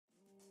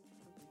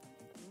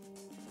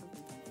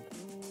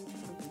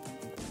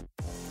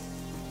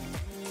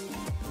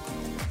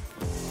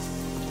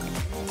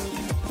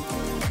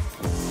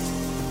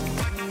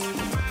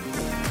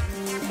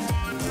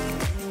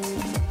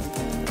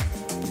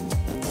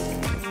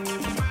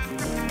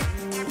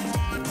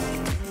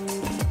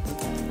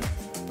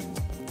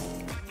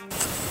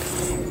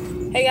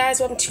Hey guys,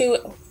 welcome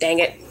to... Dang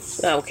it.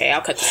 Okay,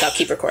 I'll cut this out.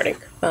 Keep recording.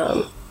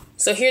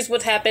 So here's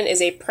what happened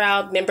is a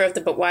proud member of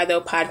the But Why Though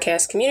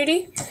podcast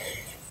community.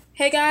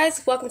 Hey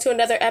guys, welcome to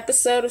another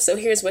episode of So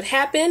Here's What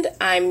Happened.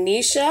 I'm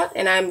Nisha,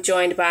 and I'm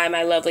joined by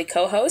my lovely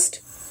co-host.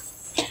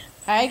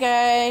 Hi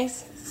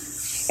guys.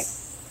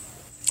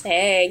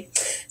 Hey.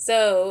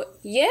 So,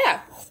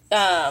 yeah.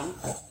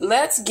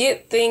 Let's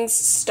get things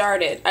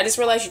started. I just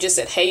realized you just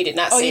said, hey, you did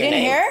not say your name. Oh,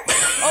 you didn't hear?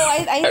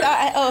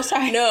 Oh,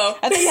 sorry. No.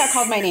 I think I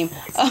called my name.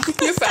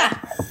 You're fine.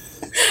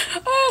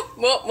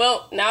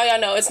 Well, now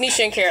y'all know it's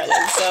Nisha and Carolyn,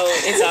 so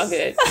it's all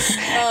good.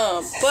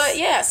 But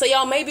yeah, so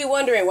y'all may be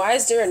wondering, why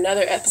is there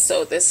another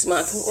episode this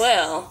month?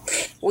 Well,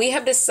 we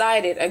have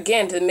decided,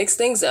 again, to mix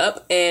things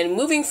up, and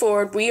moving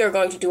forward, we are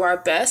going to do our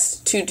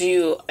best to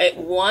do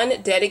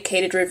one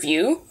dedicated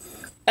review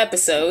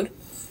episode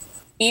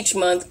each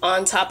month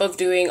on top of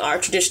doing our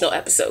traditional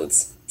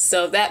episodes.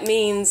 So that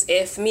means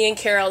if me and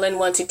Carolyn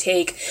want to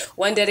take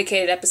one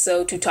dedicated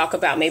episode to talk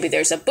about maybe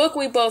there's a book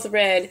we both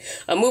read,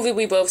 a movie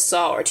we both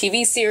saw, or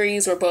TV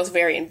series we're both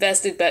very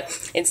invested,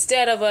 but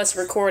instead of us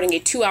recording a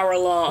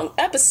 2-hour-long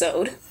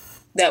episode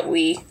that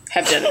we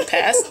have done in the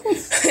past,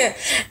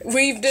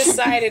 we've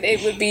decided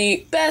it would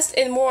be best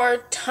and more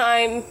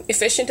time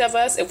efficient of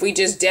us if we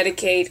just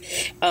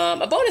dedicate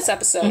a bonus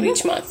episode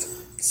each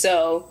month.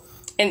 So...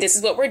 And this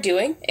is what we're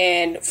doing.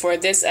 And for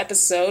this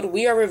episode,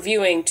 we are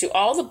reviewing To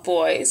All the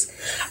Boys,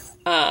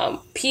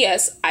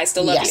 P.S. I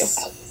Still Love You.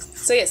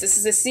 So yes, this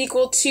is a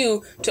sequel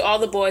to All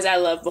the Boys I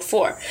Loved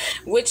Before,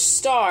 which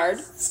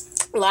starred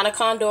Lana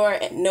Condor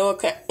and Noah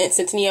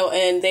Centineo,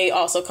 and they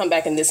also come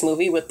back in this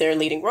movie with their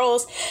leading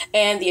roles.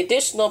 And the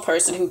additional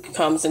person who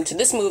comes into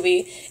this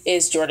movie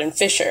is Jordan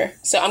Fisher.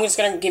 So I'm just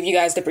going to give you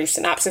guys the brief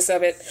synopsis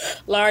of it.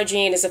 Lara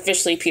Jean is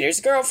officially Peter's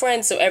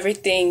girlfriend, so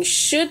everything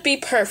should be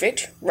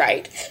perfect,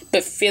 right?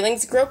 But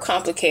feelings grow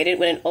complicated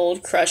when an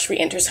old crush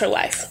re-enters her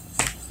life.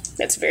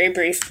 That's very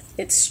brief.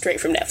 It's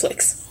straight from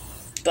Netflix.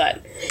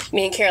 But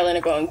me and Carolyn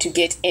are going to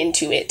get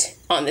into it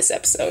on this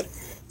episode.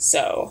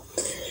 So...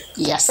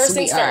 Yes, first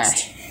things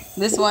first.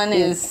 This one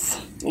is...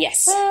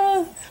 Yes.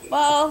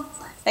 Well,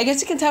 I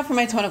guess you can tell from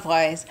my tone of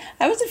voice.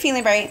 I wasn't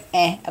feeling very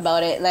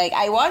about it. Like,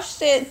 I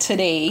watched it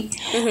today.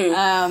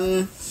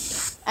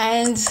 Mm-hmm.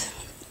 And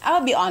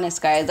I'll be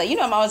honest, guys. Like,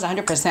 I'm always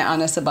 100%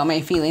 honest about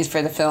my feelings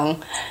for the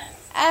film.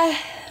 I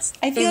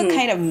feel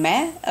kind of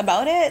meh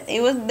about it.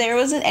 There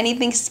wasn't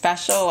anything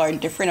special or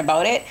different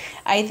about it.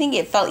 I think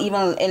it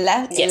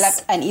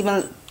left an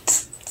even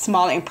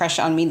smaller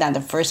impression on me than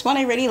the first one.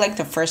 I really liked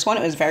the first one.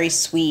 It was very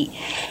sweet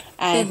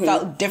and it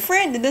felt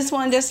different. This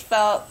one just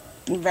felt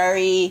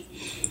very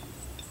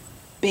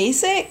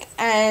basic,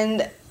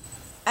 and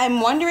I'm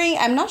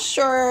not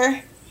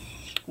sure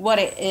what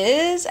it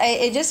is.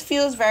 It just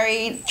feels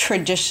very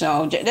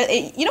traditional.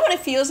 You know what it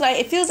feels like?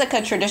 It feels like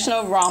a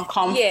traditional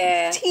rom-com,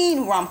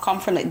 teen rom-com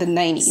from like the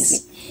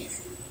 90s.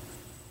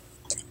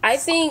 I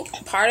think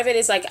part of it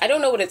is, like, I don't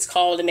know what it's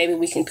called, and maybe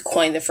we can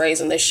coin the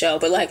phrase on this show,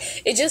 but, like,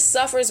 it just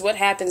suffers what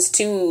happens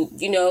to,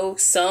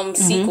 some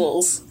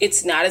sequels.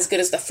 It's not as good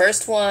as the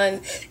first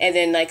one, and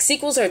then, like,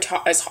 sequels are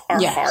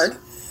hard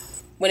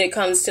when it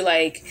comes to,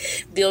 like,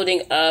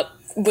 building up.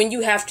 When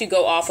you have to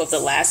go off of the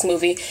last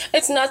movie,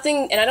 it's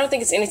nothing, and I don't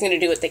think it's anything to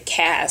do with the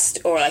cast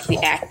or, like, the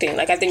acting.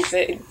 Like, I think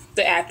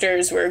the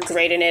actors were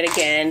great in it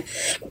again.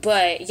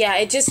 But, yeah,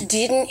 it just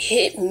didn't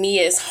hit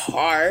me as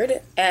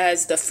hard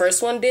as the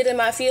first one did in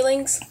my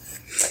feelings.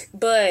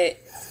 But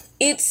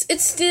it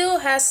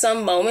still has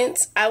some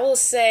moments. I will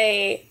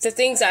say the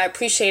things I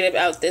appreciate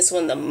about this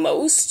one the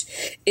most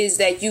is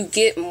that you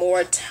get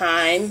more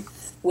time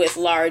with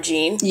Lara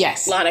Jean.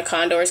 Yes. Lana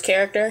Condor's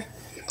character.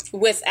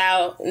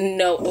 Without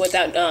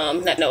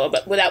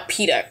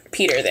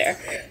Peter there.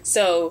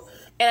 So,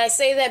 and I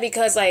say that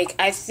because, like,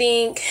 I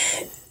think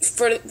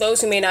for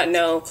those who may not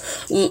know,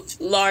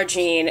 Lara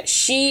Jean,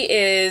 she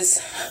is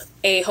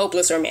a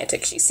hopeless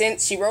romantic.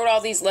 She wrote all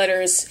these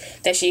letters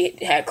that she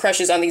had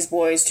crushes on these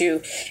boys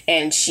to,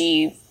 and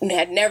she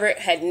had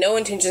no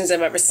intentions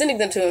of ever sending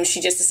them to them.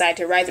 She just decided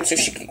to write them so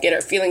she could get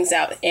her feelings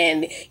out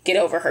and get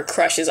over her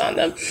crushes on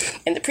them.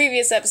 In the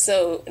previous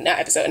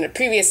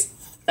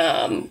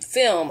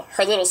film,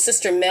 her little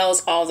sister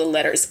mails all the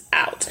letters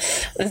out.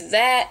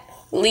 That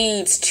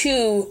leads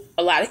to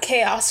a lot of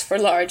chaos for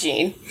Lara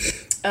Jean,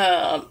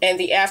 and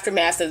the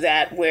aftermath of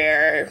that,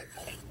 where,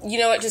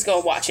 just go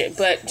watch it,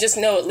 but just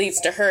know it leads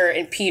to her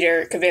and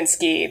Peter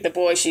Kavinsky, the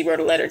boy she wrote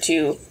a letter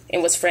to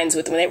and was friends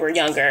with when they were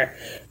younger,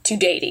 to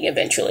dating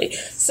eventually.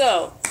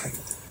 So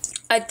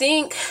I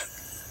think,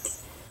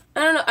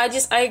 I don't know,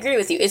 I agree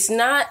with you. It's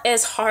not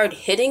as hard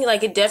hitting.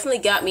 Like, it definitely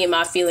got me in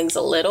my feelings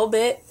a little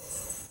bit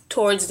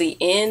towards the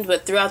end,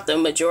 but throughout the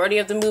majority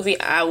of the movie,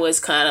 I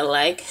was kind of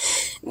like,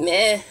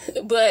 meh.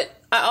 But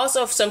I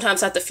also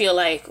sometimes have to feel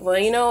like, well,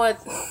 you know what?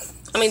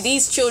 I mean,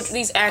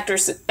 these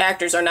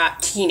actors are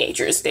not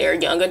teenagers; they're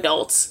young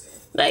adults.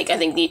 Like, I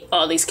think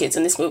all these kids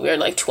in this movie are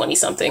like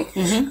 20-something.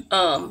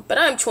 Mm-hmm. But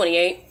I'm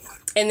 28,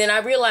 and then I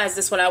realized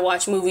this when I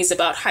watch movies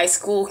about high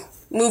school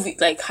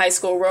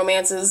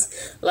romances.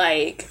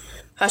 Like,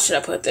 how should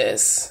I put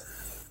this?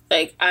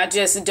 Like, I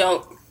just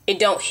don't. It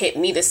don't hit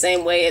me the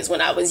same way as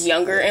when I was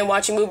younger and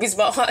watching movies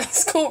about high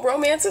school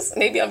romances.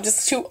 Maybe I'm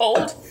just too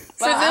old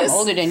for well, this. I'm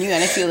older than you,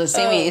 and I feel the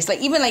same way. It's like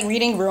even like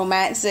reading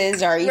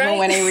romances, or even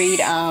when I read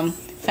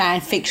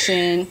fan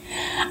fiction,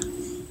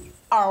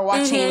 or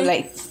watching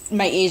like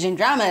my Asian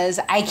dramas,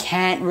 I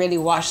can't really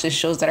watch the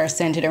shows that are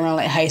centered around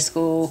like high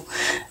school,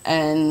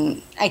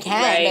 and I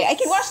can't. Right. Like, I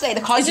can watch like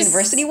the college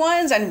university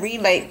ones and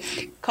read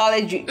like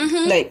college,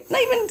 like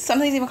not even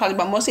sometimes even college,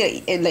 but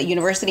mostly like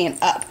university and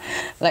up,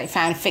 like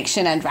fan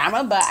fiction and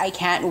drama. But I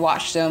can't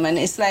watch them, and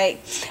it's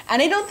like,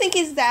 and I don't think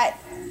it's that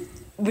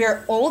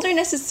we're older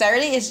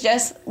necessarily. It's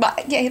just,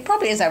 but yeah, it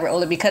probably is that we're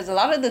older, because a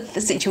lot of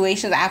the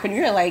situations that happen,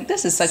 you're like,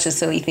 this is such a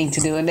silly thing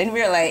to do, and then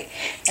we're like,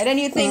 and then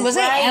you think, was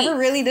it ever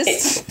really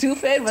this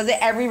stupid? Was it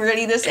ever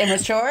really this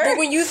immature? But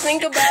when you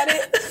think about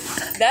it,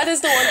 that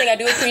is the one thing I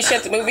do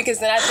appreciate the movie, because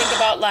then I think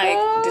about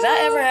like, did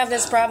I ever have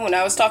this problem when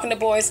I was talking to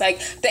boys? Like,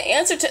 the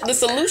answer to the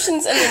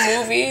solutions in the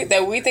movie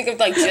that we think of,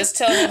 like, just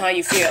tell him how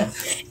you feel,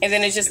 and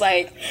then it's just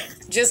like,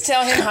 just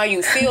tell him how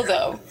you feel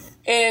though.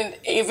 And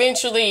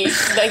eventually,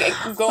 like,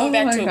 going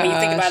back to it, when you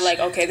think about it, like,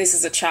 okay, this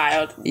is a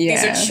child. Yeah.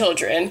 These are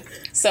children.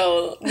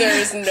 So there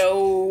is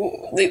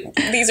no,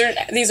 these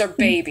are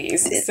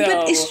babies. So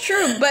but it's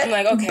true. But I'm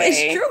like, okay,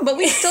 it's true. But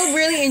we still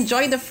really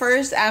enjoyed the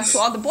first To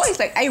All the Boys.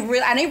 Like, I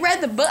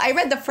read the book. I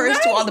read the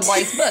first To All the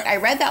Boys book. I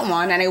read that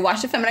one, and I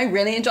watched the film, and I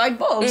really enjoyed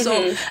both.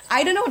 So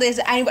I don't know this.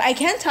 I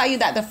can tell you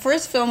that the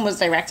first film was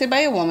directed by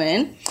a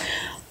woman.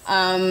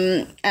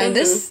 And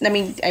this,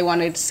 I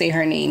wanted to say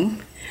her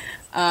name.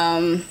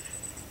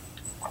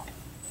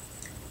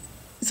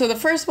 So the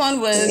first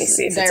one was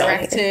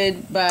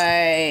directed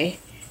by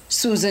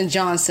Susan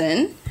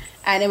Johnson,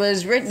 and it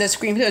was written. The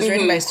screenplay was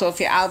written by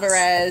Sofia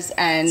Alvarez,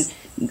 and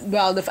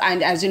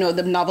and as you know,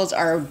 the novels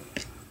are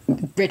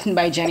written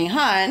by Jenny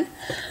Han.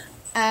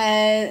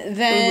 And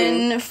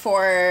then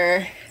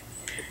for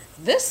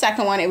this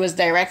second one, it was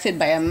directed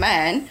by a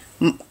man,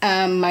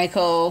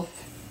 Michael.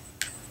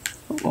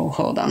 Oh,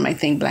 hold on, my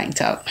thing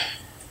blanked out.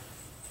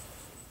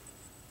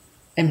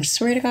 I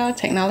swear to God,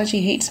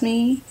 technology hates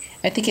me.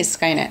 I think it's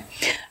Skynet.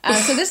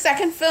 So this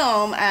second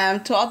film,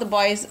 To All the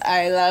Boys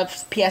I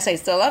Love, P.S. I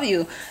Still Love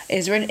You,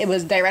 it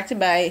was directed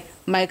by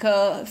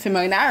Michael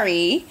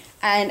Fimonari.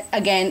 And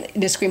again,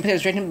 the screenplay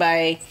was written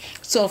by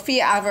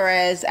Sofia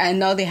Alvarez. And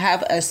now they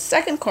have a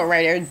second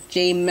co-writer,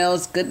 J.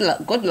 Mills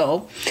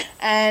Goodlow.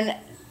 And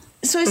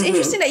so it's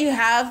interesting that you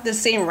have the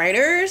same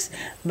writers,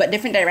 but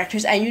different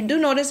directors. And you do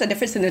notice a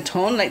difference in the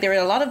tone. Like, there were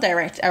a lot of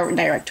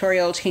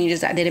directorial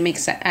changes that didn't make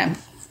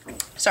sense.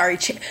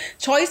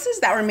 Choices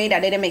that were made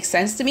that didn't make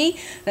sense to me.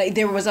 Like,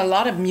 there was a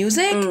lot of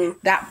music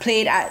that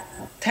played at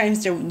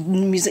times. The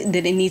music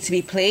didn't need to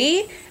be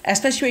played,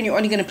 especially when you're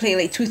only going to play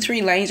like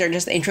 2-3 lines or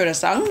just the intro to the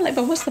song. Like,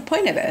 but what's the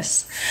point of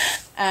this?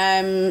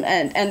 And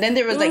then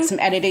there was like some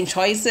editing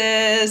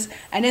choices,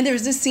 and then there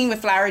was this scene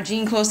with Lara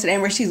Jean close to the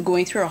end where she's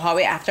going through a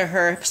hallway after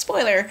her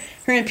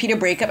and Peter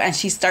break up, and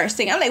she starts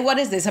singing. I'm like, what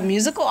is this? A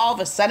musical all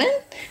of a sudden?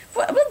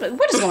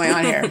 What is going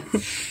on here?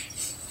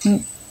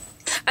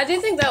 I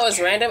didn't think that was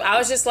random. I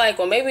was just like,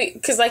 well, maybe,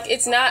 because, like,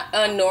 it's not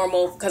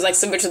unnormal, because, like,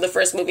 similar to the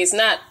first movie, it's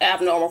not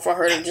abnormal for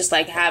her to just,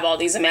 like, have all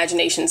these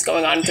imaginations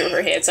going on through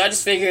her head. So I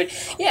just figured,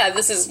 yeah,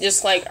 this is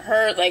just, like,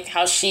 her, like,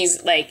 how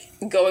she's, like,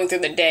 going through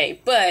the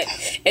day. But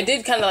it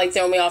did kind of, like,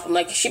 throw me off. I'm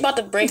like, is she about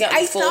to break out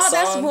the full song? I thought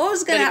that's what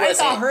was going to happen. I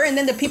thought her and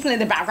then the people in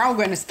the background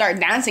were going to start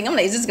dancing. I'm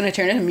like, is this going to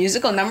turn into a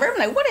musical number? I'm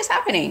like, what is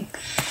happening?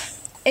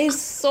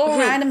 It's so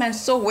random and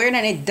so weird,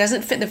 and it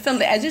doesn't fit the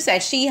film. As you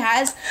said, she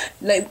has,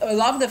 like, a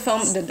lot of the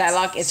film, the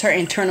dialogue is her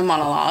internal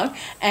monologue,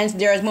 and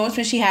there's moments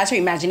when she has her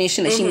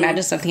imagination that she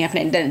imagines something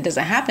happening and then it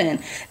doesn't happen.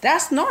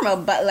 That's normal,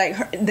 but,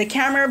 like, the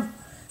camera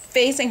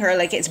facing her,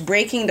 like, it's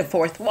breaking the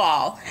fourth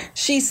wall.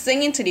 She's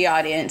singing to the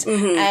audience,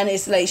 and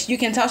it's like, you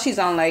can tell she's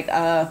on, like,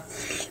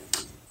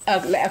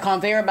 a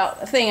conveyor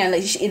belt thing, and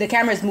like the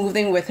camera is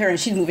moving with her, and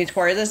she's moving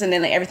towards us, and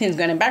then like everything's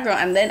going in the background.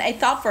 And then I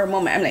thought for a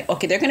moment, I'm like,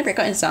 okay, they're gonna break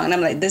out in song, and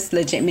I'm like, this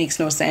legit makes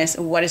no sense.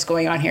 What is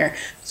going on here?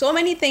 So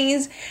many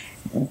things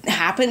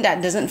happen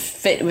that doesn't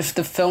fit with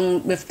the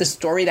film, with the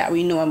story that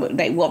we know, and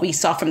like what we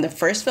saw from the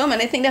first film.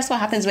 And I think that's what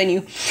happens when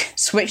you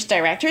switch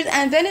directors.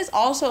 And then it's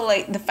also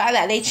like the fact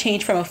that they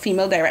changed from a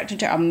female director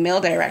to a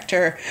male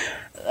director.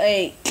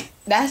 Like,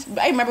 that's,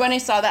 I remember when I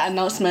saw that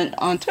announcement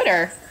on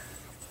Twitter,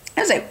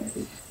 I was like,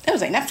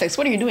 Netflix,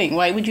 what are you doing?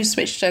 Why would you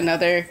switch to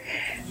another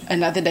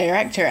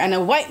director and a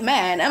white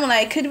man? I'm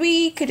like, could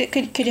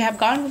you have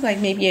gone with like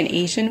maybe an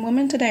Asian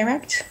woman to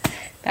direct?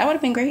 That would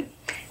have been great.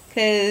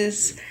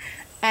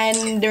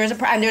 And there's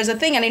a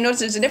thing, and I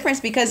noticed there's a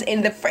difference, because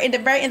in the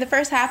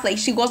first half, like,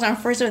 she goes on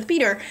first with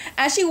Peter,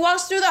 and she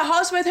walks through the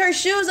house with her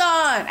shoes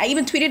on. I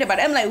even tweeted about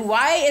it. I'm like,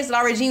 why is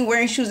Lara Jean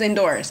wearing shoes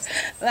indoors?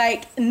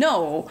 Like,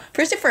 no.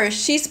 First,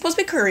 she's supposed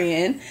to be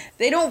Korean.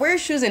 They don't wear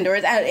shoes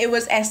indoors, and it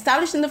was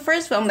established in the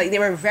first film. Like, they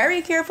were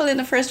very careful in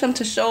the first film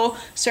to show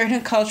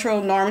certain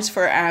cultural norms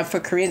for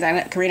Koreans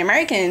and Korean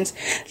Americans.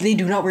 They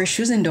do not wear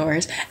shoes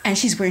indoors, and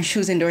she's wearing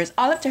shoes indoors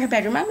all up to her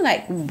bedroom. I'm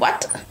like,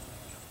 what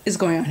is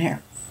going on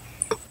here?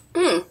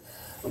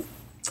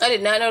 I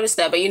did not notice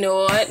that, but you know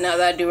what? Now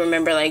that I do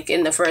remember, like,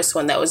 in the first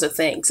one, that was a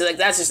thing. So, like,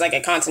 that's just, like,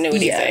 a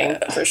continuity thing,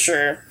 for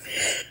sure.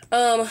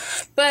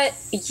 But,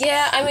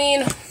 yeah, I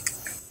mean,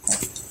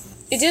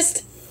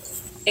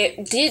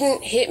 it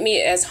didn't hit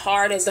me as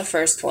hard as the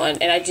first one.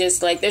 And I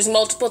just, like, there's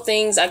multiple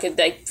things I could,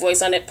 like,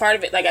 voice on it. Part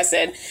of it, like I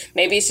said,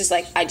 maybe it's just,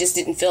 like, I just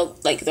didn't feel,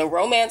 like, the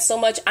romance so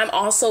much. I'm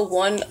also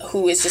one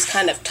who is just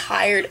kind of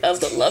tired of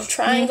the love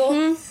triangle.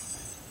 Mm-hmm.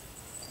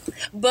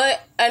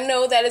 But I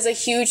know that is a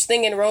huge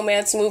thing in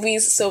romance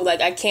movies, so,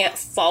 like, I can't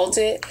fault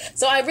it.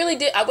 So I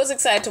was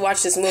excited to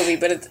watch this movie,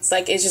 but it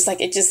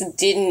just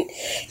didn't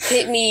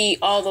hit me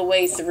all the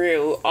way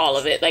through all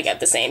of it, like, at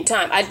the same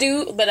time. I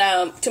do, but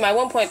to my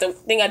one point, the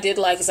thing I did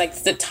like is,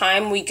 like, the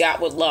time we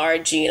got with Lara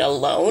Jean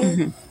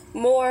alone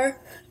more.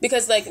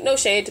 Because, like, no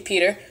shade to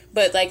Peter,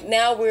 but, like,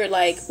 now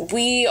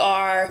we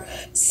are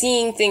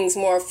seeing things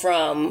more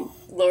from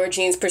Lara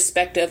Jean's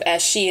perspective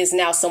as she is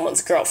now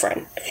someone's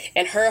girlfriend.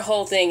 And her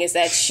whole thing is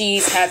that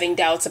she's having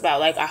doubts about,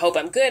 like, I hope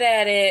I'm good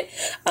at it.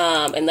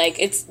 And, like,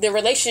 the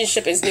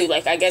relationship is new.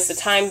 Like, I guess the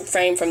time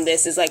frame from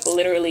this is, like,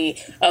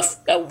 literally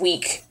a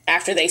week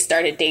after they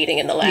started dating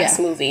in the last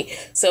movie.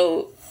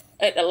 So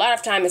a lot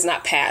of time has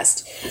not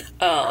passed.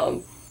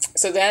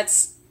 So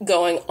that's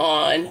going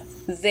on.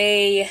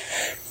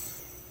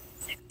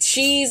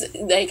 She's,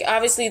 like,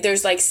 obviously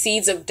there's, like,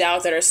 seeds of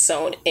doubt that are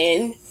sown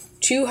in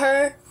to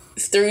her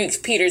through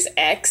Peter's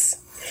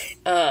ex,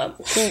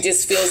 who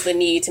just feels the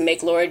need to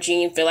make Lara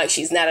Jean feel like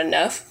she's not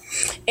enough.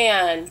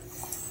 And,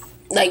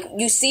 like,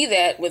 you see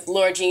that with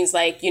Lara Jean's,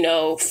 like, you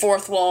know,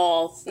 fourth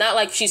wall, not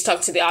like she's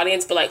talking to the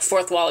audience, but, like,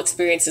 fourth wall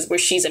experiences where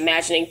she's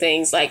imagining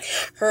things like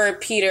her and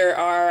Peter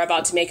are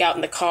about to make out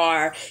in the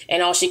car,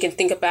 and all she can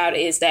think about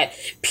is that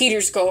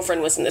Peter's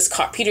girlfriend was in this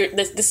car. Peter,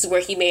 this is where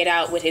he made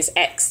out with his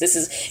ex.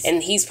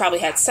 And he's probably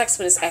had sex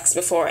with his ex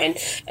before, and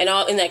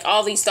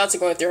all these thoughts are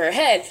going through her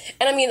head.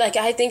 And I mean, like,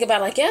 I think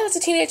about, like, yeah, that's a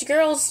teenage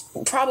girl's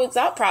probably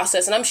thought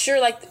process, and I'm sure,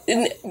 like,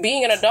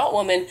 being an adult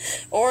woman,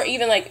 or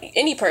even, like,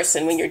 any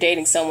person when you're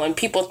dating someone,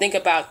 people think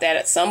about that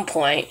at some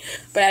point.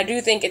 But I do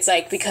think it's,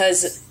 like,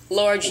 because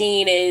Lara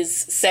Jean is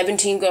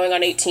 17 going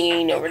on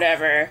 18 or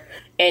whatever,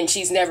 and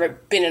she's never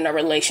been in a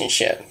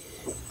relationship.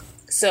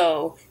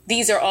 So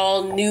these are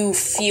all new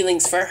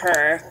feelings for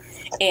her,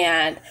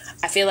 and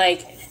I feel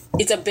like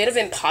it's a bit of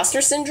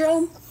imposter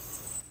syndrome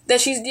that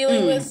she's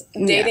dealing with,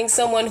 dating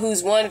someone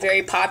who's, one,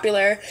 very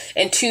popular,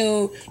 and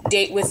two,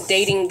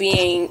 dating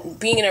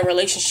being in a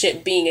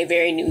relationship being a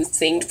very new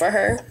thing for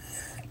her.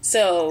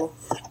 So,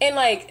 and,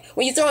 like,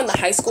 when you throw in the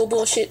high school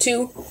bullshit,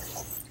 too,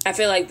 I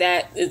feel like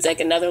that is, like,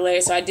 another layer.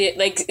 So I did,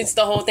 like, it's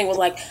the whole thing with,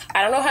 like,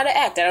 I don't know how to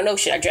act. I don't know,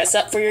 should I dress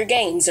up for your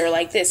games or,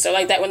 like, this or,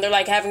 like, that, when they're,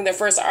 like, having their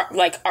first,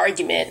 like,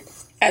 argument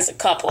as a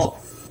couple.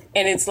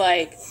 And it's,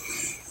 like,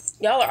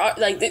 y'all are,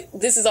 like,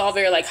 this is all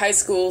very, like, high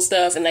school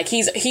stuff. And, like,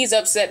 he's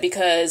upset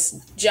because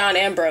John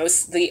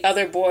Ambrose, the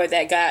other boy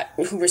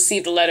who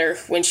received a letter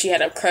when she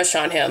had a crush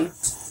on him,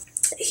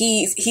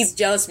 he's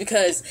jealous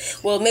because,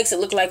 well, it makes it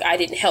look like I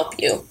didn't help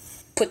you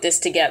put this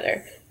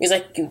together. He's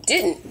like, you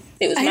didn't.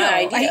 It was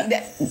my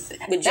idea.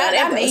 With John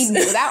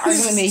Ambrose. That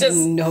argument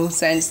made no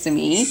sense to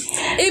me.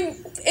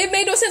 It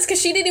made no sense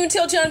because she didn't even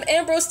tell John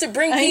Ambrose to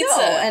bring pizza. I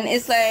know, and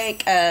it's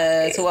like,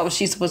 so what was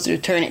she supposed to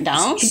do? Turn it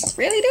down?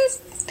 Really,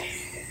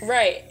 dude?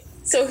 Right.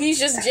 So he's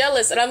just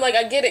jealous, and I'm like,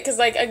 I get it, because,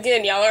 like,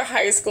 again, y'all are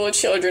high school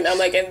children. I'm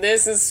like, and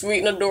this is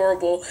sweet and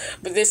adorable,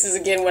 but this is,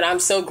 again, when I'm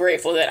so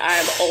grateful that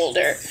I'm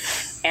older,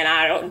 and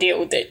I don't deal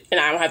with it, and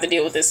I don't have to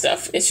deal with this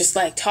stuff. It's just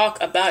like,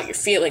 talk about your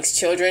feelings,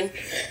 children.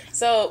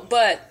 So,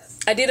 but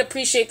I did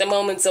appreciate the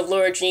moments of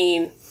Lara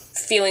Jean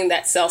feeling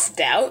that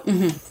self-doubt,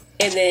 and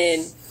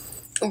then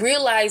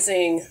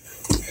realizing,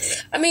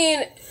 I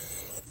mean,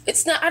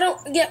 it's not,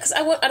 because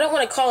I don't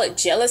want to call it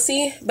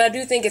jealousy, but I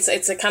do think it's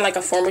a kind of like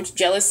a form of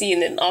jealousy,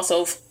 and then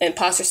also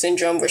imposter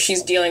syndrome, where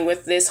she's dealing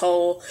with this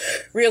whole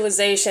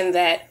realization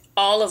that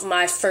all of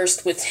my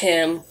first with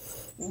him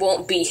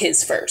won't be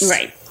his first.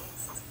 Right.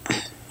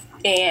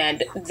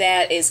 And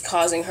that is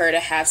causing her to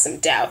have some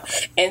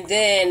doubt. And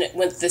then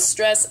with the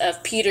stress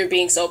of Peter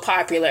being so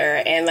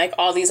popular and, like,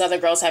 all these other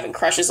girls having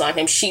crushes on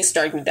him, she's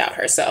starting to doubt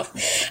herself.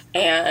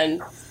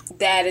 And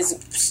that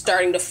is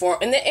starting to form,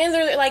 and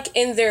they're, like,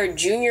 in their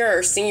junior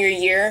or senior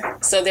year,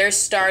 so they're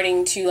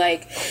starting to,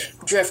 like,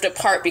 drift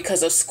apart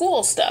because of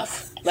school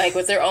stuff, like,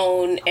 with their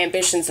own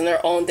ambitions and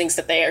their own things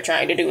that they are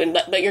trying to do, and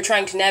but you're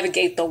trying to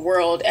navigate the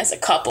world as a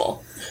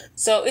couple.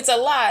 So it's a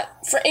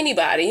lot for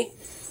anybody.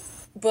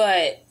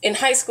 But in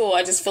high school,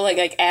 I just feel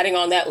like adding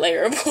on that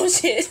layer of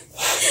bullshit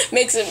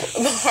makes it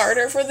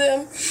harder for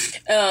them.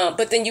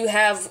 But then you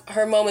have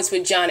her moments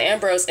with John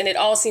Ambrose, and it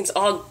all seems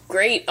all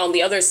great on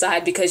the other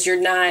side because you're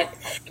not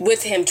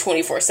with him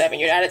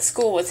 24/7. You're not at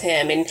school with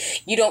him, and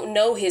you don't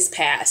know his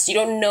past. You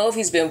don't know if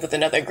he's been with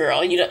another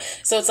girl.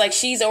 So it's like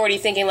she's already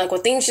thinking, like,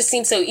 well, things just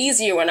seem so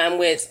easier when I'm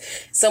with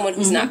someone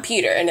who's not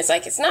Peter. And it's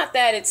like, it's not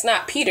that it's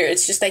not Peter.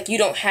 It's just like you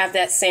don't have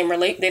that same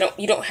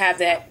you don't have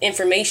that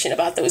information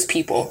about those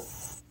people.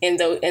 And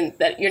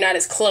that you're not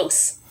as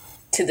close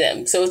to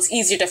them. So it's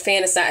easier to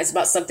fantasize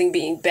about something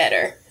being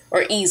better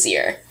or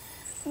easier.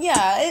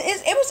 Yeah,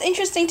 it was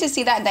interesting to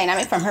see that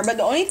dynamic from her, but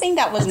the only thing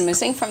that was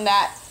missing from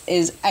that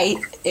is I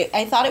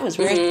thought it was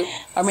weird,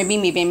 or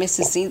maybe I missed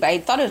the scene, but I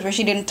thought it was weird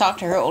she didn't talk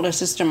to her older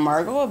sister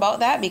Margot about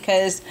that,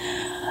 because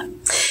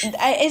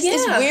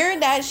it's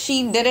weird that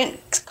she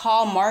didn't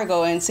call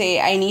Margot and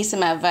say, I need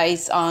some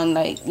advice on,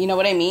 like, you know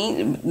what I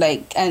mean,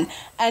 like, and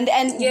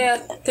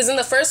yeah, because in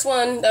the first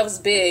one that was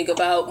big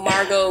about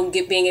Margot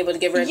being able to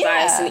give her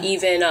advice, and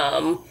even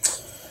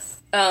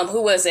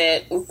who was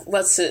it?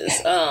 What's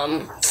his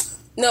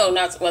No,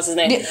 not what's his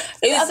name. It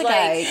was like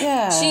guy,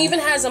 yeah. She even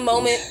has a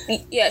moment.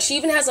 Yeah, she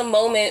even has a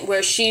moment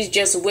where she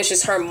just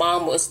wishes her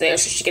mom was there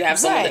so she could have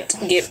someone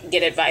to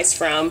get advice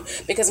from,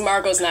 because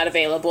Margot's not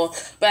available.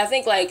 But I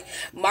think like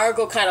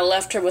Margot kind of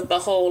left her with the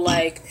whole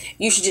like,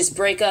 you should just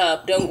break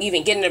up, don't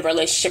even get in a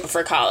relationship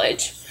before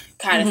college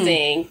kind of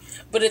thing.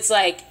 But it's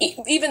like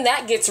even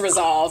that gets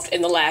resolved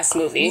in the last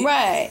movie.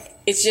 Right.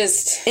 It's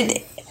just.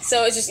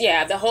 So it's just,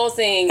 the whole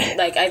thing,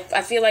 like,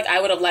 I feel like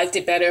I would have liked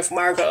it better if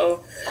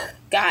Margot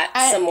got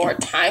some more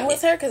time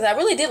with her, because I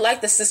really did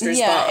like the sisters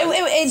bond.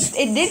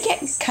 It did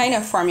get kind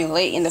of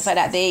formulaic in the fact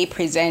that they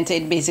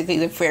presented basically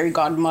the fairy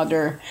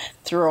godmother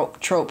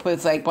trope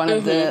with, like, one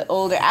of the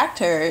older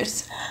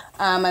actors,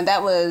 and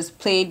that was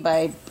played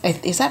by,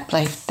 is that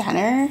Blythe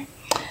Danner?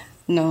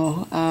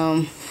 No,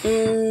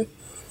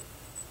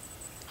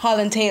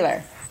 Holland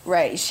Taylor.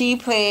 Right, she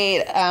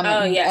played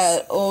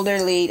older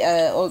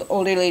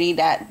lady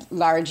that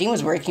Lara Jean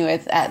was working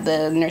with at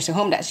the nursing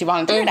home that she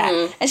volunteered at,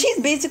 and she's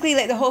basically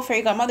like the whole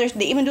fairy godmother.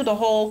 They even do the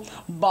whole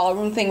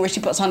ballroom thing where she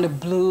puts on the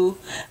blue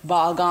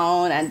ball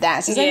gown and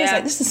dances. I was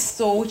like, this is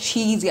so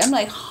cheesy. I'm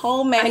like,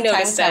 how many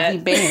times have we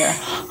been here?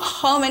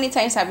 How many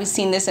times have we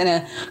seen this in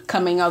a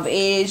coming of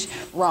age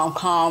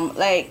rom-com?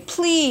 Like,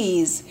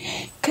 please,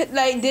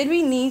 did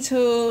we need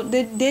to?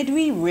 Did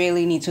we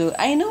really need to?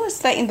 I know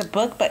it's like in the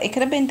book, but it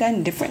could have been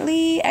done differently.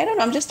 I don't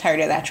know. I'm just tired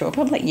of that trope.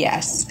 I'm like,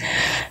 yes.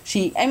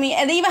 And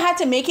they even had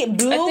to make it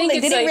blue.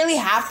 Like, did it really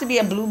have to be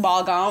a blue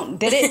ball gown?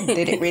 Did it?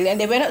 Did it really? And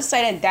they went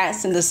outside and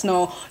danced in the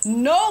snow.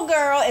 No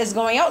girl is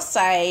going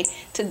outside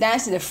to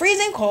dance in the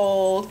freezing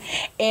cold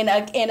in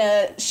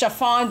a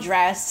chiffon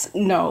dress.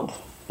 No,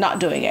 not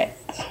doing it.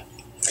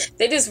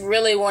 They just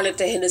really wanted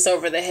to hit us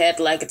over the head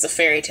like it's a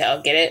fairy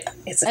tale. Get it?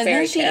 It's a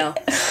fairy tale.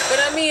 But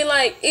I mean,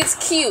 like,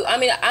 it's cute. I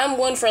mean, I'm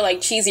one for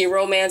like cheesy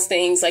romance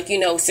things, like,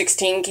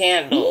 16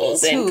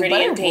 Candles and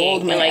Pretty in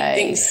Pink, and like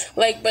things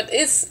like. But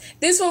this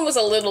one was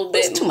a little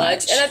bit too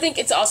much, and I think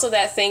it's also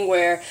that thing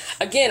where,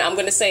 again, I'm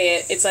gonna say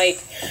it. It's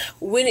like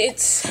when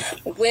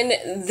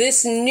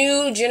this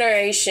new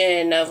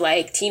generation of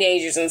like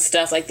teenagers and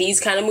stuff, like these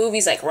kind of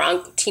movies, like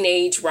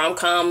teenage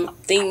rom-com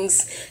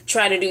things,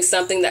 try to do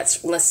something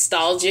that's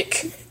nostalgic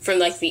from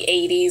like the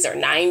 80s or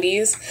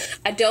 90s.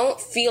 I don't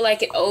feel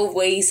like it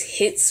always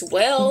hits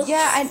well.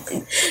 Yeah,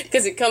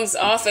 because it comes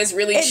off as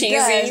really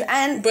cheesy.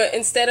 But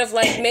instead of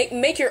like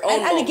make your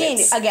own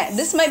moments. And again,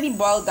 this might be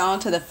boiled down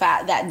to the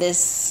fact that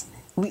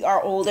we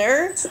are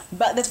older,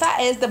 but the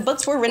fact is the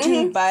books were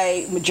written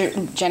by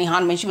Jenny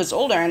Han when she was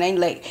older, and then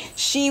like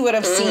she would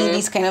have seen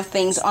these kind of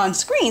things on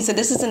screen, so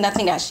this is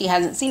nothing that she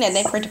hasn't seen, and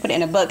then for her to put it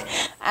in a book,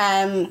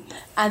 and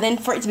then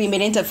for it to be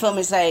made into a film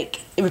is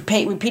like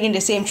repeating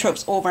the same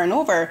tropes over and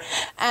over.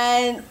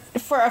 And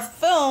for a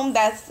film on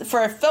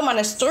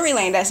a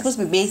storyline that's supposed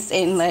to be based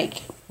in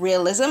like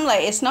realism,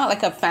 like it's not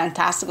like a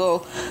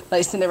fantastical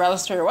like Cinderella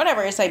story or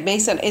whatever, it's like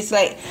based on, it's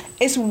like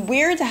it's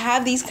weird to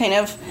have these kind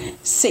of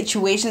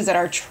situations that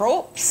are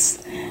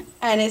tropes,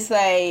 and it's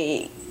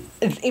like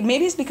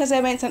maybe it's because I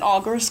went to an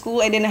all-girls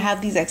school, I didn't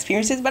have these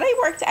experiences, but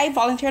I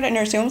volunteered at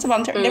nursing homes.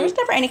 There was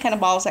never any kind of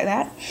balls like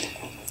that.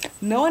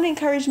 No one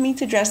encouraged me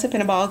to dress up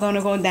in a ball gown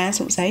or go and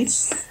dance outside.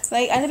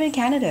 Like, I live in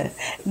Canada.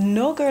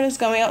 No girl is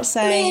going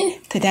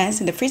outside to dance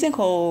in the freezing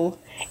cold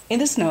in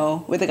the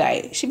snow with a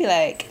guy. She'd be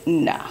like,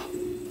 nah.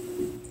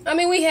 I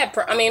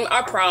mean,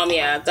 our prom,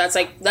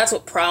 that's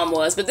what prom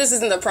was, but this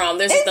isn't the prom.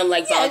 This is them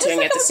like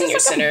volunteering at the senior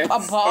center. A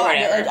ball,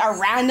 a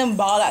random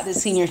ball at the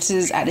senior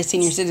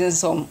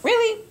citizens home.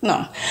 Really?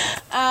 No.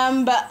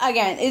 But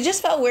again, it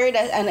just felt weird,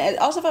 and it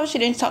also felt she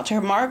didn't talk to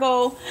her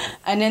Margot.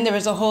 And then there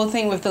was a whole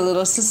thing with the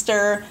little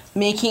sister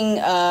doing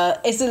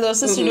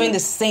the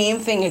same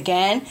thing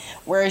again,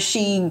 where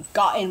she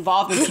got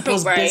involved in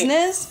people's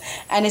business,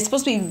 and it's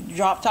supposed to be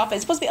dropped off.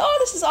 It's supposed to be, oh,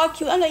 this is all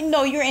cute. I'm like,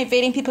 no, you're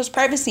invading people's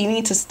privacy. You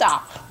need to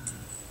stop.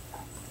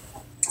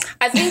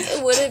 I think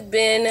it would have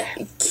been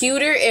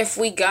cuter if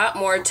we got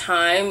more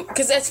time,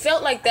 because it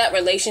felt like that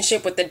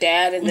relationship with the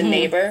dad and the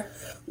neighbor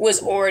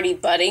was already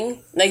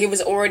budding. Like, it was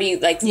already,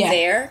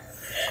 there.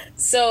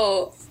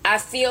 So I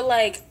feel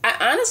like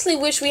I honestly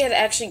wish we had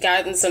actually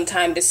gotten some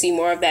time to see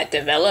more of that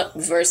develop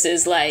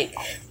versus, like,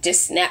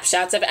 just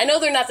snapshots of it. I know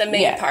they're not the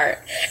main part,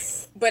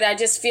 but I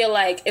just feel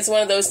like it's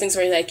one of those things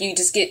where, like, you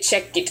just you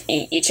check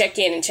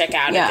in and check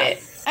out of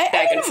it.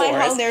 back and forth.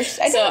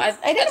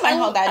 I didn't mind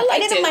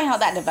how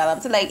that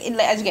developed.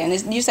 As again,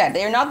 as you said,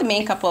 they're not the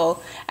main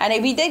couple,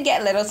 and we did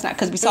get little snack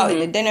because we saw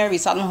the dinner, we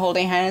saw them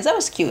holding hands. That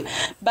was cute.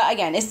 But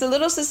again, it's the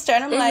little sister,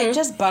 and I'm like,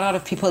 just butt out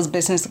of people's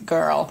business,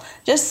 girl.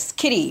 Just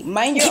Kitty,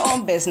 mind your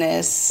own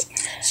business.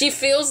 She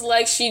feels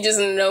like she just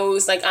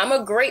knows. Like, I'm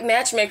a great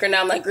matchmaker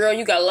now. I'm like, girl,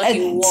 you got lucky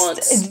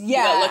once.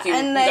 Yeah, you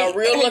got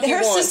real lucky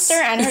her once.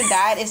 Sister and her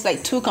dad is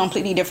like two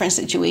completely different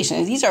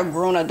situations. These are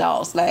grown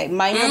adults. Like,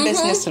 mind your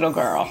business, little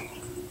girl.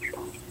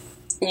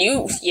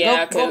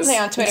 Go play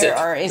on Twitter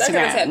or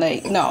Instagram.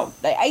 Like, no,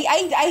 like,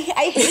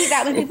 I hate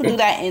that when people do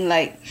that in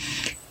like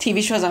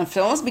TV shows and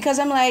films, because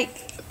I'm like,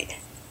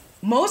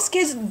 most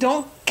kids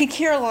could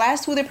care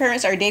less who their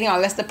parents are dating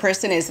unless the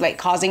person is like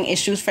causing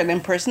issues for them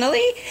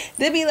personally.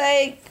 They'll be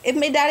like, if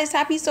my dad is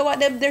happy, so what?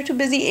 They're too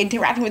busy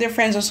interacting with their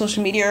friends on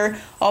social media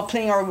or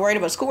playing or worried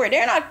about schoolwork.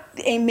 They're not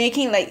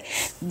making like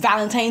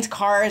Valentine's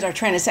cards or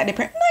trying to set their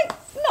parents. Like,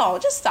 no,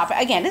 just stop it.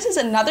 Again, this is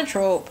another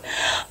trope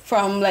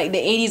from like the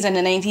 80s and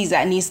the 90s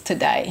that needs to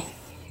die.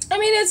 I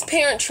mean, it's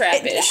Parent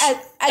Trap-ish.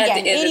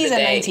 Again, 80s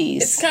and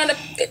 90s. It's kind of,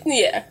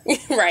 yeah,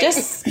 right.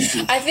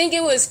 I think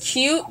it was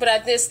cute, but I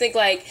just think,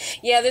 like,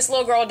 this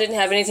little girl didn't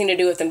have anything to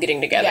do with them getting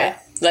together. Yeah.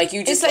 Like,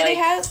 you just, you had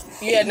nothing to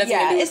do with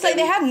them. It's like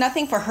they have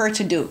nothing for her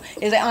to do.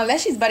 It's like,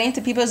 unless she's butting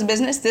into people's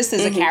business, this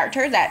is a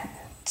character that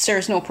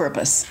serves no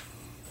purpose.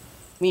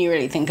 When you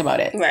really think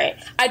about it. Right.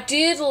 I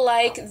did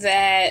like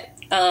that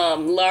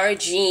Lara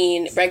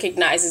Jean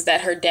recognizes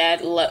that her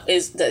dad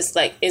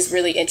is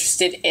really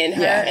interested in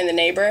her and the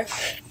neighbor,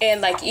 and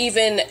like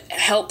even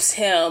helps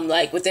him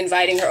like with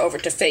inviting her over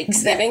to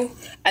Thanksgiving.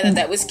 I thought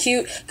that was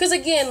cute because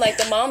again, like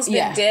the mom's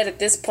been dead at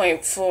this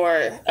point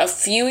for a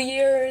few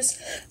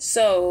years,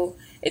 so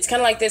it's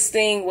kind of like this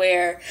thing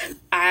where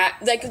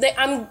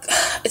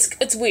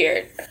it's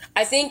weird.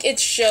 I think it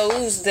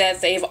shows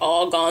that they've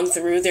all gone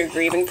through their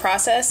grieving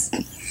process,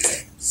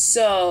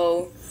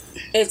 so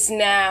it's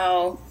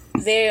now.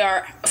 They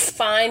are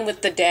fine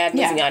with the dad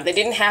moving on. They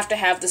didn't have to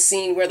have the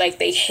scene where like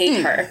they hate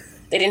her.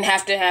 They didn't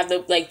have to have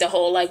the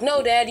whole like,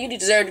 no, Dad, you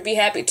deserve to be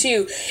happy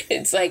too.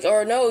 It's like,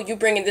 or no, you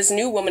bringing this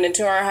new woman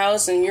into our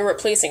house and you're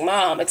replacing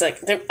Mom. It's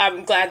like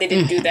I'm glad they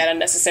didn't do that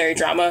unnecessary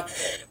drama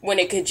when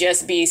it could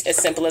just be as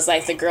simple as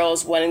like the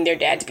girls wanting their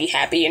dad to be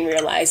happy and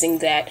realizing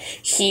that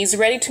he's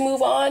ready to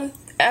move on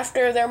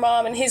after their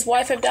mom and his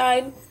wife have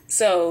died.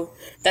 So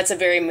that's a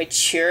very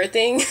mature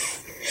thing.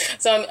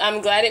 So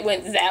I'm glad it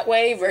went that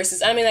way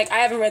versus, I mean, like, I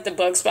haven't read the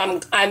books,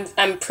 but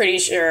I'm pretty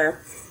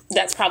sure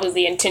that's probably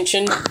the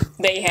intention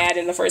they had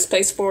in the first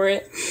place for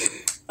it.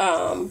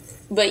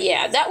 But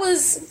yeah, it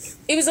was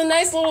a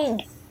nice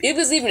little, it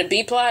was even a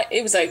B plot.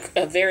 It was like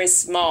a very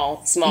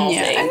small thing.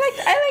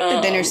 I like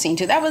the dinner scene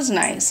too. That was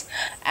nice.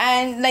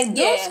 And like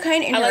those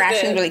kind of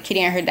interactions with like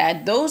Kitty and her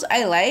dad, those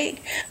I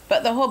like.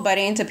 But the whole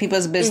butting into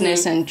people's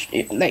business and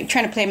like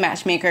trying to play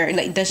matchmaker,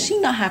 like does she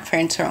not have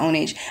friends her own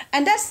age?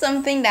 And that's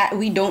something that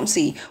we don't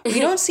see. We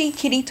don't see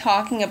Kitty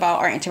talking about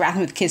or interacting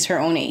with kids her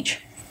own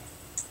age.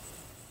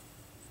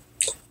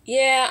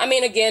 Yeah, I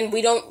mean, again,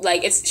 we don't,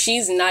 like,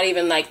 she's not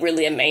even, like,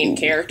 really a main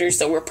character,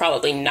 so we're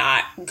probably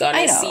not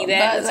gonna see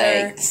that with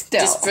her.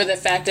 Still. Just for the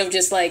fact of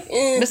just, like,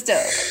 But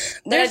still,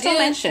 there's still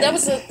mention. That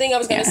was the thing I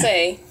was gonna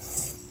say.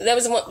 That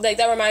was, like,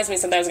 that reminds me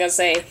of something I was gonna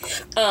say.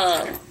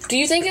 Do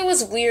you think it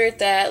was weird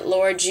that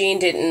Lara Jean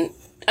didn't,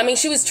 I mean,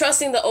 she was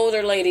trusting the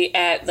older lady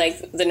at,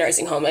 like, the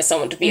nursing home as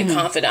someone to be a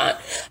confidant.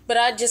 But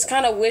I just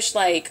kind of wish,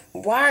 like,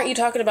 why aren't you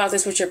talking about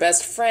this with your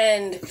best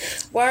friend?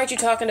 Why aren't you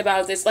talking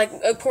about this? Like,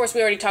 of course,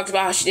 we already talked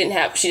about how she didn't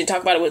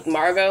talk about it with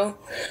Margot.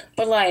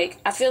 But, like,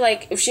 I feel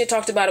like if she had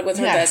talked about it with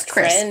her best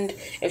friend,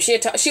 if she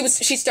had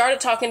she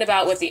started talking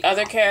about with the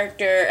other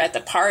character at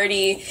the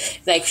party,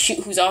 like,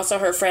 who's also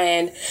her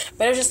friend.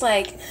 But it was just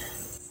like,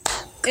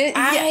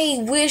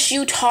 I wish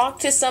you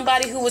talked to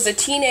somebody who was a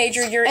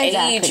teenager your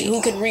age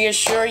who could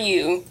reassure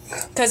you.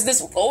 Because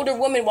this older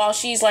woman, while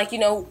she's like, you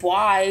know,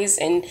 wise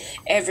and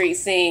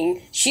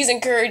everything, she's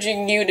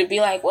encouraging you to be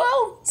like,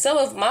 well, some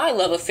of my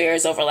love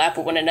affairs overlap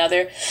with one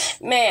another.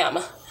 Ma'am,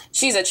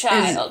 she's a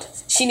child.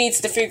 She needs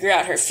to figure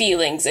out her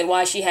feelings and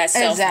why she has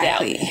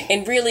self-doubt.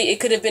 And really, it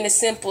could have been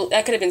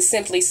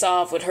simply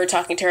solved with her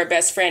talking to her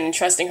best friend and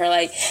trusting her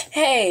like,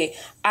 hey,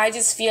 I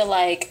just feel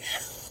like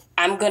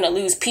I'm going to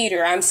lose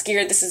Peter. I'm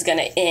scared this is going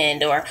to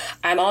end. Or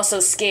I'm also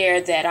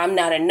scared that I'm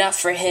not enough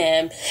for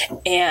him.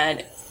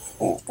 And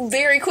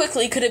very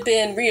quickly could have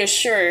been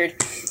reassured,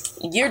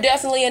 you're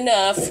definitely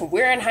enough.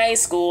 We're in high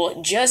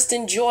school. Just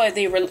enjoy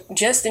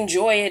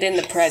it in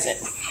the present.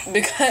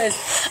 Because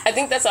I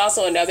think that's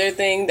also another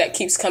thing that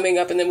keeps coming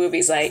up in the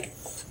movies. Like,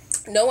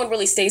 no one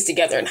really stays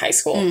together in high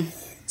school.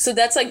 So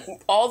that's like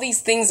all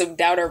these things of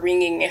doubt are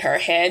ringing in her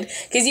head.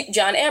 Because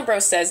John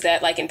Ambrose says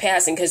that like in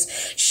passing, because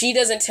she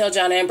doesn't tell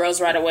John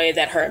Ambrose right away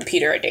that her and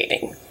Peter are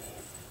dating.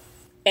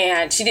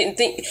 And she didn't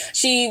think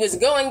she was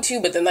going to,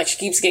 but then like she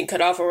keeps getting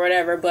cut off or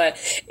whatever. But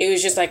it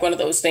was just like one of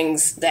those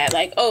things that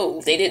like,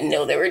 oh, they didn't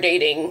know they were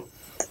dating.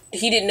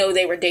 He didn't know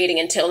they were dating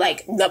until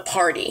like the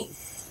party.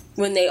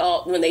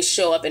 when they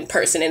show up in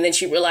person, and then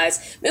she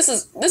realized this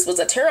was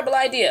a terrible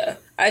idea.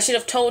 I should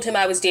have told him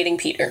I was dating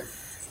Peter.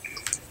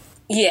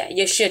 Yeah,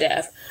 you should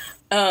have.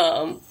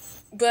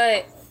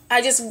 But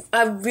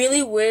I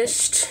really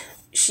wished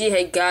she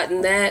had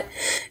gotten that.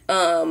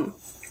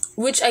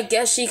 Which I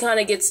guess she kind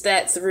of gets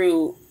that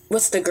through,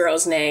 what's the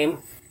girl's name?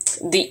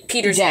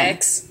 Peter's Jen.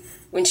 ex.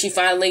 When she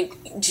finally,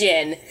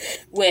 Jen,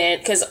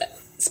 because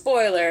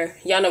spoiler,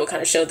 y'all know what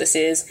kind of show this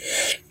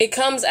is. It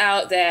comes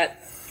out that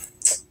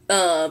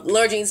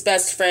Laura Jean's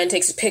best friend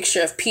takes a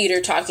picture of Peter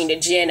talking to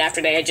Jen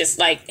after they had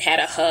just had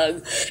a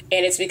hug,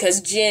 and it's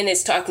because Jen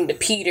is talking to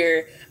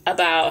Peter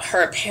about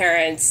her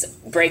parents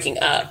breaking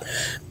up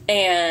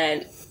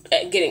and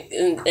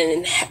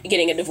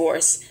getting a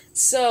divorce.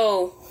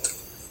 So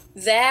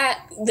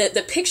that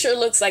the picture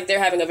looks like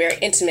they're having a very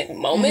intimate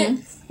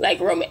moment, like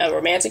a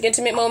romantic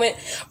intimate moment,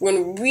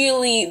 when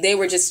really they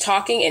were just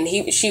talking, and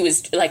she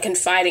was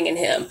confiding in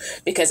him,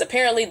 because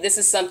apparently this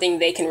is something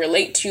they can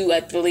relate to.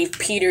 I believe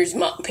Peter's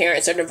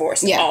parents are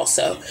divorced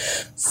also.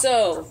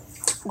 So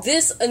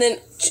this, and then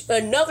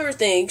another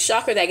thing,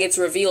 shocker, that gets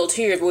revealed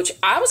here, which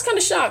I was kind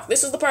of shocked.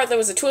 This is the part that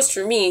was a twist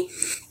for me.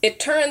 It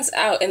turns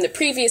out in the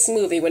previous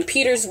movie, when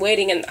Peter's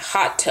waiting in the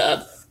hot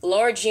tub,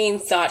 Laura Jean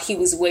thought he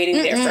was waiting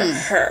there for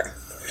her.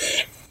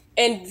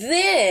 And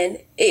then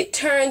it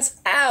turns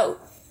out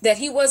that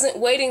he wasn't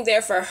waiting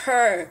there for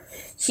her.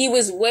 He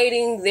was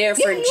waiting there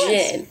for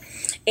Jen.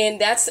 And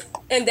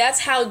that's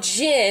how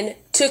Jen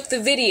took the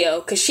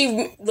video, because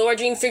Laura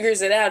Jean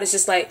figures it out. It's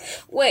just like,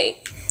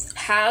 wait,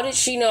 how did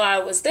she know I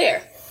was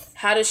there?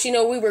 How did she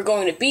know we were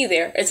going to be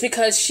there? It's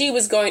because she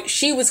was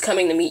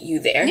coming to meet you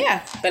there.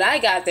 Yeah. But I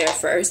got there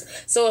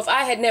first. So if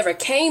I had never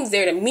came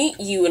there to meet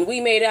you and we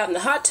made out in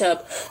the hot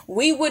tub,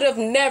 we would have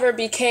never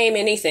became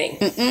anything.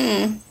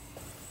 And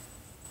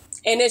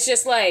it's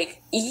just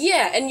like,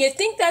 yeah. And you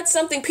think that's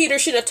something Peter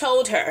should have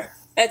told her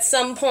at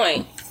some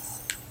point.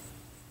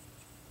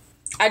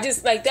 I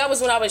just, that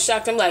was when I was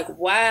shocked. I'm like,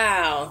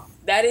 wow,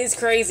 that is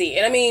crazy.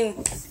 And I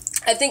mean,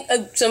 I think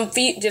some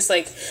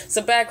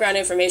background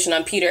information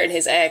on Peter and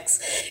his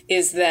ex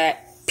is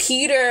that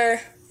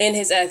Peter and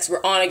his ex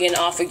were on again,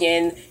 off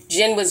again.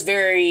 Jen was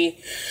very,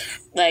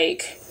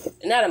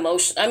 not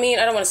emotional. I mean,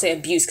 I don't want to say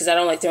abuse, because I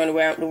don't like throwing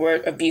around the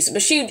word abuse,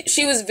 but she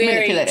was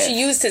very, she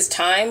used his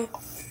time.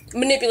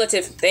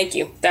 Manipulative. Thank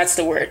you. That's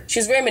the word. She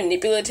was very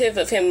manipulative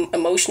of him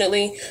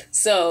emotionally.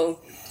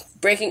 So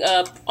breaking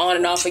up on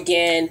and off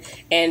again,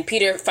 and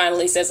Peter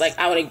finally says,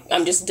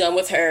 I'm just done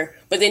with her.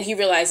 But then he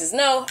realizes,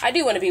 no, I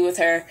do want to be with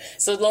her.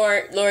 So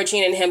Laura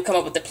Jean and him come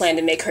up with the plan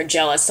to make her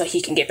jealous so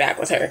he can get back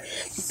with her.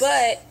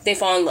 But they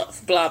fall in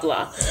love, blah,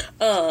 blah.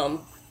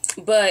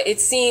 But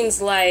it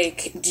seems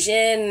like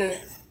Jen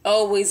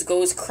always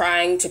goes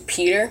crying to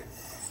Peter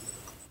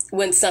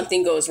when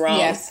something goes wrong.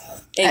 Yes.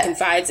 And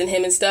confides in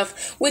him and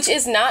stuff, which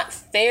is not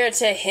fair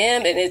to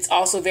him, and it's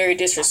also very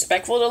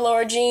disrespectful to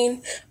Laura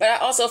Jean. But I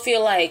also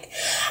feel like,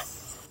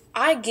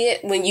 I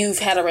get when you've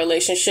had a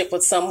relationship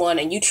with someone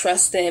and you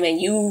trust them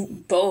and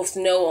you both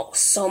know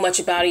so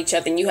much about each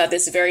other and you have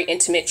this very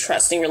intimate,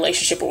 trusting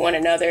relationship with one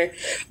another,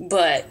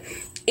 but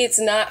it's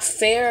not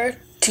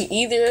fair to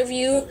either of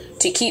you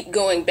to keep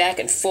going back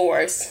and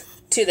forth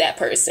to that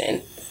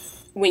person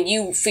when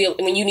you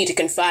need to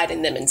confide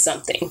in them in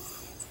something,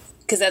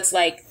 because that's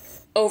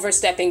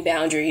overstepping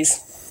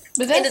boundaries.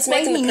 But that's and it's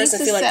making the person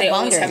feel like they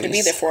always have to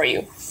be there for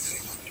you.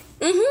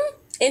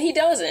 And he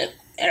doesn't.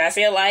 And I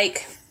feel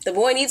like the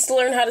boy needs to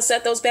learn how to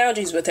set those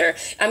boundaries with her.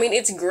 I mean,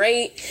 it's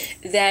great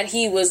that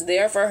he was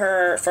there for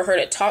her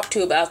to talk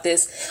to about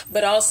this,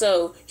 but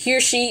also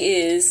here she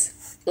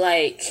is,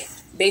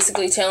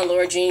 basically telling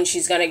Laura Jean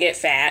she's gonna get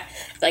fat,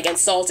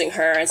 insulting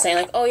her and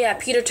saying oh yeah,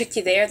 Peter took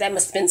you there, that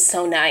must have been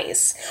so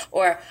nice,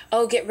 or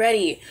oh, get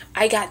ready,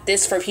 I got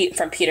this from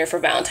Peter for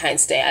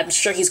Valentine's Day, I'm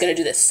sure he's gonna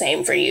do the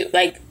same for you.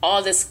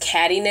 All this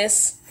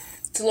cattiness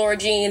to Laura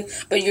Jean,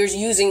 but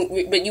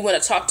you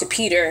want to talk to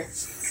Peter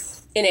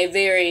in a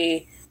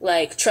very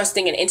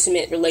trusting and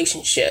intimate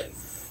relationship.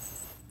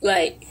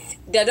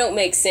 That don't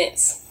make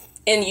sense,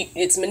 and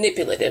it's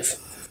manipulative,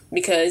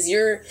 because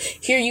here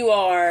you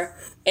are.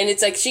 And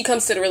it's she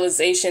comes to the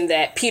realization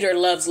that Peter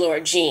loves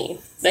Laura Jean.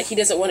 He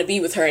doesn't want to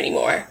be with her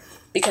anymore,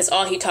 because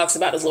all he talks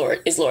about is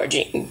Laura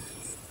Jean.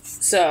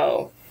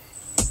 So,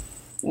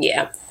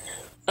 yeah.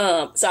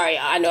 Sorry,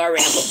 I know I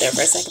rambled there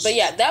for a second. But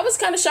yeah, that was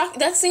kind of shocking.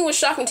 That scene was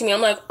shocking to me. I'm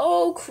like,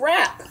 oh,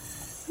 crap.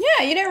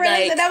 Yeah, you didn't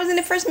realize that was in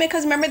the first minute,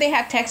 because remember they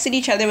had texted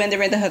each other when they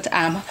were in the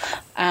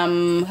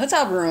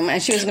hotel room,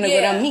 and she was going to go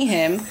down and meet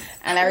him.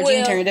 And Laura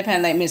Jean turned up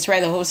and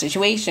misread the whole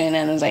situation,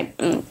 and was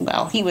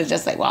well, he was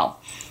just wow.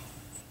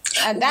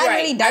 And that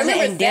really doesn't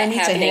endear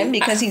me to him,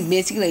 because he's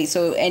basically,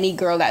 so any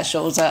girl that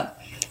shows up,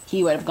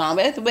 he would have gone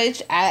with,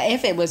 which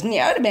if it was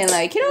me, I would have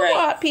been you know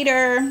what,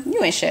 Peter,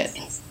 you ain't shit.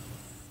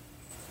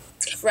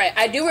 Right.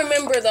 I do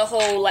remember the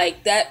whole,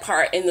 that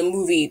part in the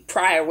movie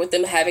prior with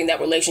them having that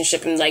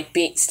relationship and,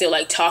 being still,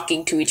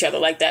 talking to each other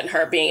like that, and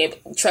her being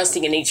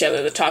trusting in each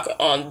other to talk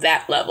on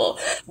that level.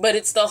 But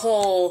it's the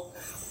whole,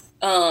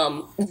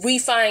 we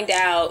find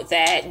out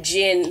that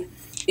Jen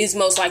is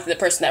most likely the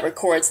person that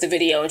records the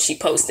video and she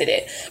posted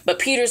it. But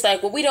Peter's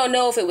like, well, we don't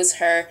know if it was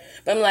her.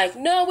 But I'm like,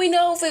 no, we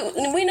know it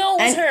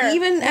was her.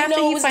 Even after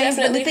he finds,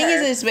 but the thing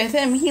is with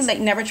him, he like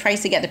never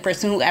tries to get the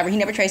person he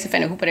never tries to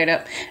find out who put it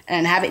up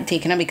and have it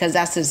taken up, because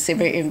that's a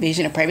severe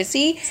invasion of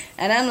privacy.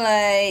 And I'm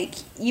like,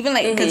 even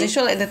like, because they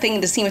show like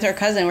the scene with her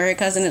cousin, where her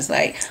cousin is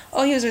like,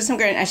 oh, he was with some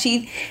girl, and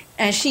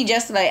she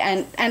just like,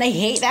 and I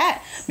hate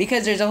that,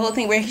 because there's a whole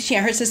thing where she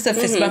and her sister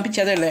fist bump each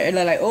other,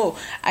 they're like, oh,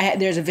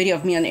 there's a video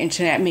of me on the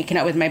internet making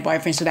out with my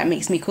boyfriend, so that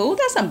makes me cool.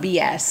 That's some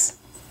BS.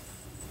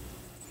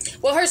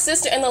 Well, her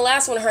sister, in the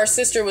last one, her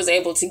sister was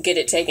able to get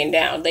it taken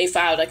down. They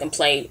filed a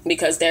complaint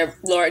because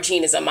Laura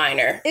Jean is a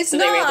minor. It's so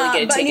not, they were able to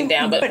get it taken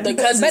down. But the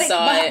cousin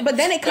saw it. But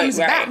then it comes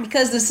back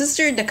because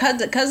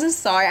the cousin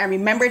saw it and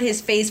remembered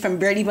his face from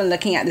barely even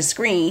looking at the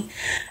screen.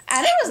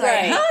 And it was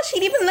like, she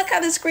didn't even look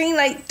at the screen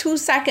like 2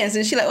 seconds.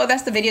 And she like, oh,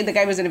 that's the video. The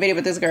guy was in the video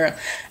with this girl.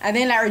 And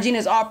then Laura Jean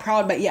is all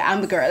proud, but yeah,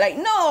 I'm the girl. Like,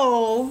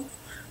 no.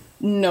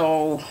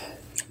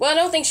 Well, I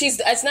don't think she's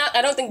proud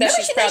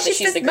that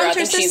she's the girl. I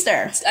think she's.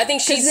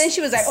 Because then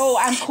she was like, "Oh,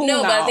 I'm cool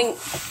now."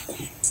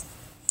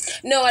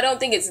 I don't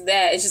think it's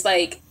that. It's just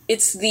like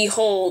it's the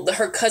whole.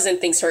 Her cousin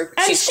thinks she's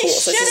cool,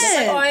 so she's just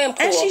like, "Oh, I am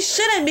cool." And she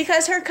shouldn't,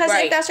 because her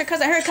cousin. That's her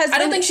cousin. Her cousin. I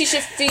don't think she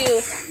should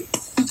feel.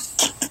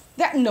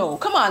 No,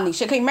 come on,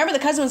 Nisha. Okay, remember the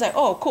cousin was like,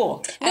 "Oh,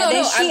 cool."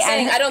 I'm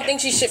saying I don't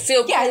think she should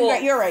feel cool. Yeah,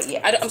 you're right.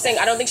 Yeah, I'm saying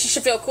I don't think she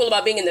should feel cool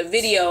about being in the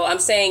video. I'm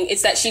saying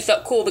it's that she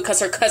felt cool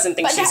because her cousin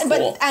thinks she's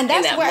cool. And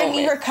that's where I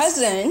mean, her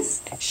cousin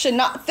should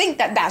not think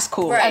that that's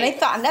cool. Right.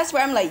 And that's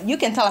where I'm like, you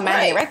can tell a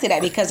man directed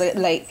that, because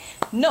like,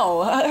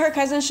 no, her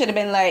cousin should have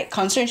been like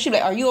concerned. She'd be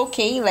like, "Are you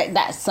okay? Like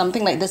that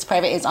something like this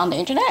private is on the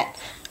internet?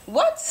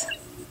 What?"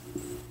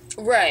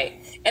 Right.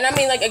 And I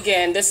mean, like,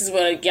 again, this is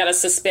what gotta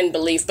suspend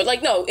belief. But,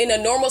 like, no, in a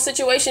normal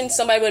situation,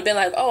 somebody would have been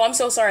like, oh, I'm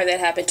so sorry that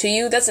happened to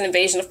you. That's an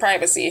invasion of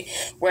privacy.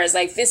 Whereas,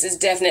 like, this is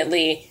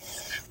definitely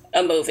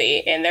a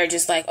movie. And they're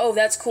just like, oh,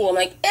 that's cool. I'm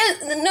like,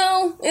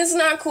 no, it's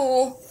not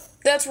cool.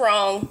 That's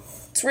wrong.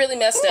 It's really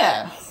messed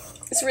up.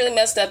 It's really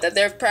messed up that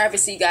their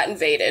privacy got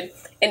invaded.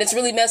 And it's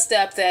really messed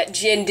up that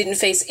Jen didn't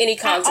face any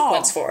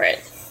consequence for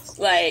it.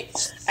 Like,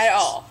 at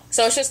all.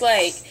 So it's just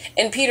like,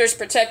 and Peter's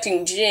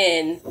protecting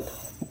Jen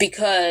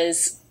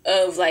because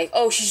of like,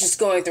 oh, she's just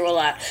going through a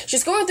lot.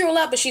 She's going through a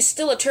lot, but she's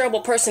still a terrible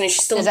person and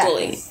she's still a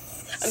bully.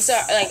 I'm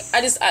sorry. Like,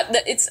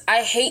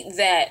 I hate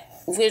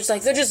that. It's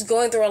like they're just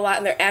going through a lot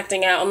and they're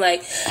acting out. I'm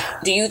like,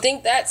 do you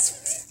think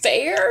that's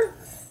fair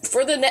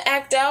for them to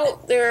act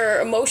out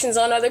their emotions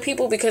on other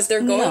people because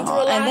they're going through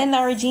a lot? And then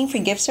Laura Jean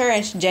forgives her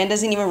and Jen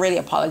doesn't even really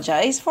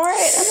apologize for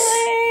it.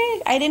 I'm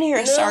like, I didn't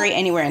hear sorry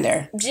anywhere in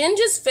there. Jen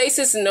just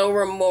faces no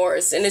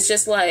remorse, and it's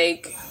just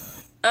like,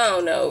 I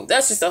don't know.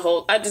 That's just that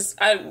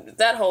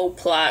whole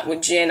plot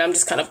with Jen, I'm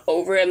just kind of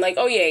over it. I'm like,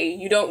 oh yeah,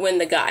 you don't win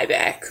the guy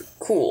back.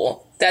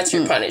 Cool. That's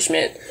your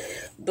punishment.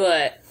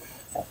 But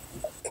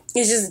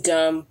it's just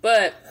dumb.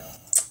 But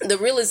the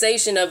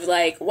realization of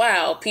like,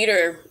 wow,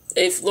 Peter,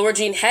 if Laura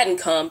Jean hadn't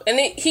come, and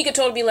then he could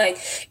totally be like,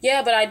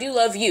 yeah, but I do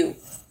love you.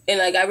 And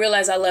like, I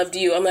realized I loved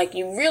you. I'm like,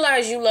 you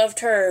realize you loved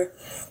her,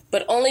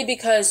 but only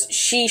because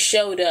she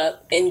showed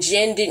up and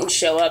Jen didn't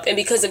show up, and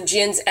because of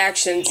Jen's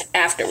actions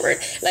afterward.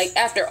 Like,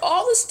 after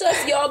all the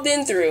stuff y'all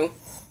been through,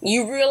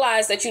 you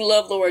realize that you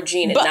love Laura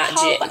Jean and not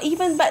Jen. But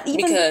even that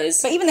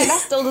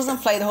still doesn't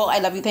play the whole I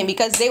love you thing,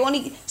 because they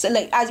only, so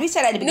like, as we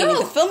said at the beginning,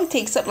 the film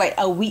takes up like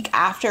a week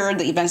after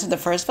the events of the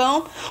first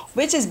film,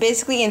 which is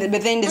basically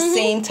within the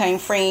same time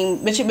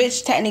frame,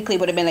 which technically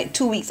would have been like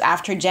 2 weeks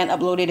after Jen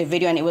uploaded a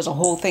video and it was a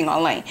whole thing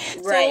online.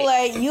 Right.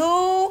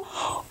 So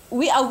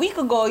like a week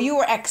ago, you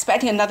were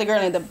expecting another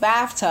girl in the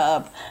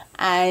bathtub,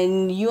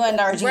 and you and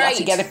Laura Jean got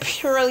together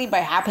purely by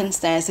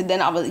happenstance, and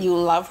then you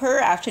love her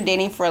after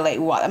dating for like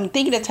what? I'm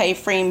thinking the time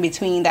frame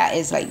between that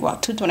is like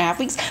what, 2.5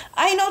 weeks.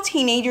 I know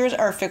teenagers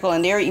are fickle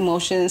in their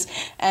emotions,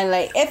 and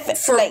like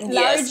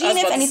Laura Jean,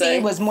 if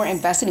anything, was more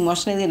invested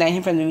emotionally than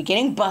him from the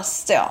beginning, but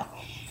still.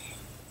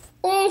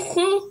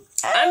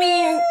 I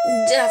mean,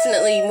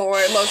 definitely more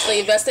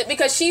emotionally invested,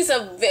 because she's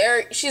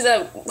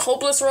a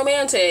hopeless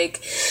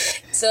romantic.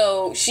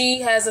 So she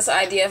has this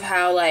idea of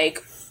how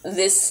like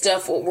this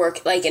stuff will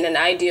work like in an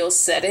ideal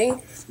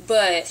setting,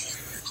 but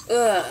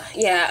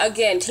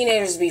again,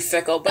 teenagers be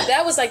fickle. But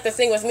that was like the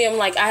thing with me. I'm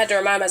like, I had to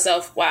remind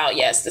myself, wow,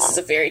 yes, this is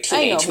a very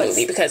teenage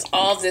movie, because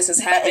all of this has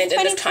happened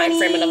in this time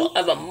frame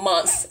of a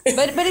month.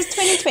 but it's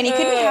 2020. Could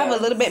we have a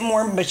little bit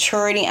more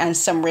maturity and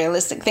some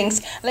realistic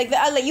things? Like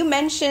you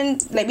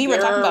mentioned, like we were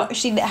talking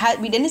about,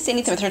 we didn't see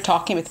anything with her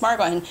talking with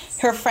Margot, and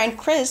her friend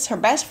Chris, her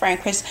best friend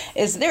Chris,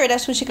 is there.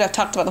 That's when she could have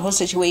talked about the whole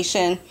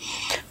situation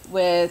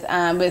with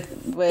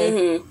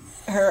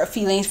her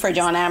feelings for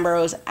John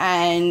Ambrose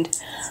and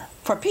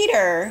for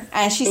Peter,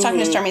 and she's talking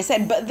to Stormy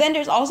instead. But then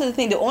there's also the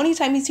thing, the only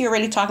time you see her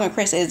really talking with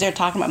Chris is they're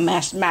talking about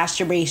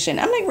masturbation.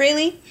 I'm like,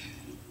 really?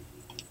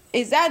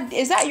 Is that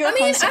your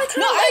concept?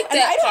 I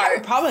don't have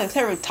a problem with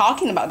her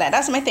talking about that.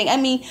 That's my thing. I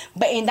mean,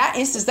 but in that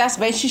instance, that's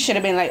when she should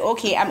have been like,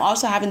 okay, I'm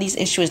also having these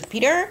issues with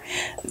Peter.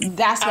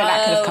 That's where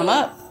that could have come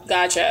up.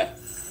 Gotcha.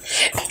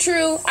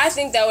 True. I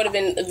think that would have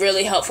been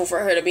really helpful for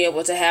her to be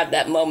able to have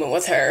that moment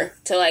with her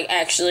to like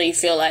actually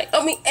feel like,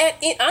 I mean,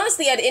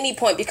 honestly, at any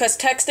point, because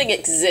texting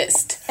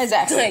exists.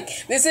 Exactly.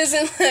 Like this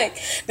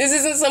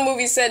isn't some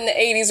movie set in the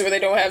 80s where they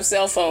don't have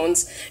cell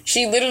phones.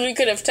 She literally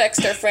could have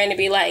texted her friend and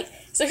be like,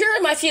 so here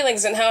are my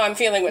feelings and how I'm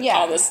feeling with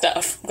all this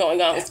stuff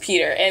going on with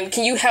Peter. And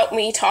can you help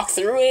me talk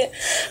through it?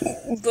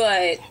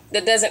 But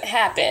that doesn't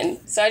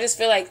happen. So I just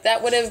feel like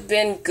that would have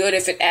been good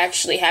if it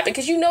actually happened.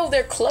 Because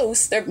they're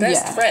close. They're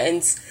best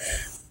friends.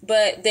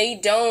 But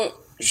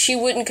she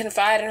wouldn't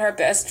confide in her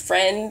best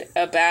friend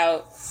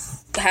about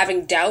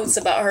having doubts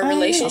about her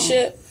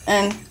relationship.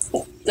 And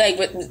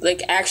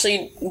like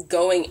actually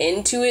going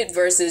into it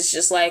versus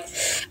just like,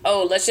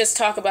 oh, let's just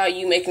talk about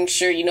you making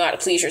sure you know how to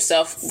please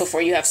yourself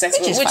before you have sex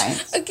with, which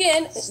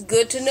again,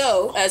 good to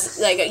know as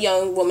like a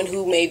young woman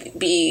who may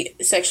be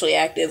sexually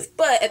active,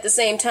 but at the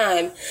same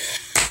time,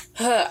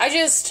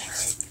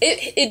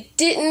 it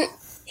didn't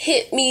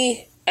hit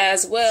me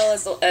as well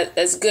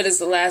as good as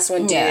the last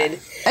one did.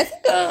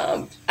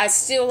 I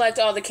still liked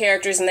all the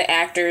characters and the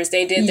actors.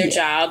 They did their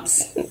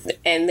jobs,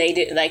 and they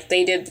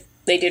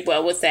did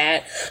well with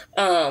that.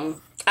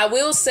 I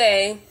will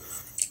say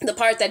the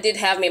part that did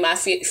have me my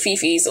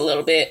fifis a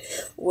little bit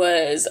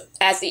was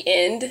at the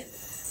end,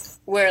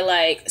 where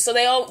like, so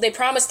they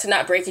promised to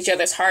not break each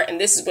other's heart, and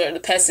this is where the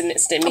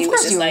pessimist in me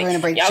was just like, y'all gonna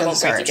break each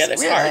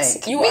other's hearts.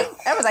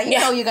 I was like,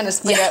 know you're gonna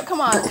split up.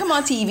 Come on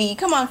TV,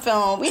 come on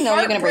film. We know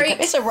you're gonna break up.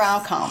 It's a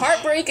rom-com.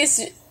 Heartbreak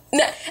is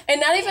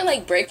not even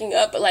like breaking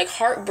up, but like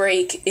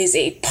heartbreak is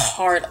a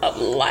part of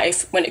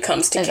life when it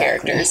comes to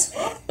characters.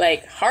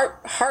 Like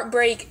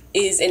heartbreak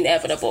is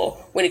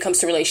inevitable when it comes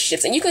to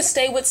relationships, and you can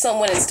stay with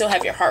someone and still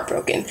have your heart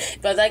broken,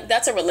 but like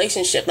that's a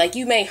relationship. Like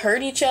you may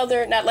hurt each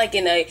other, not like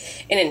in an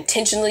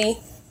intentionally.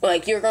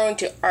 Like, you're going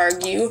to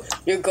argue,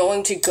 you're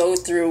going to go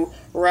through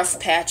rough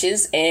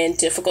patches and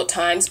difficult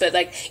times, but,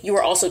 like, you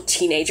are also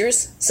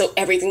teenagers, so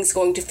everything's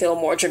going to feel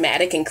more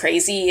dramatic and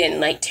crazy and,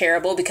 like,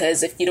 terrible,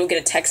 because if you don't get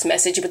a text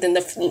message within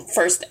the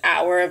first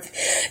hour of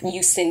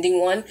you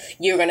sending one,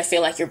 you're going to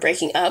feel like you're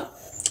breaking up.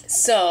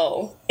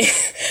 So,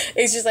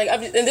 it's just, like,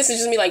 and this is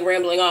just me, like,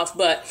 rambling off,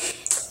 but...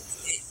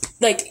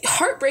 like,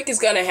 heartbreak is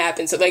gonna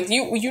happen. So, like,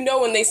 you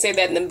know when they say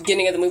that in the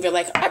beginning of the movie,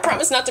 like, I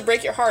promise not to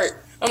break your heart.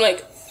 I'm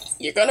like...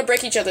 you're gonna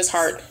break each other's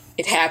heart.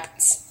 It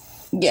happens.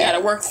 You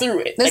gotta work through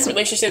it. Like,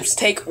 relationships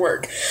take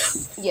work.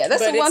 Yeah,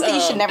 that's the one thing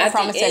you should never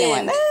promise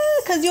anyone.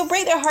 Because you'll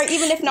break their heart,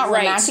 even if not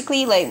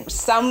romantically. Like,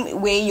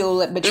 some way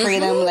you'll betray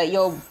them. Like,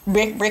 you'll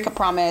break a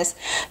promise.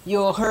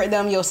 You'll hurt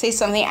them. You'll say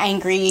something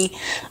angry.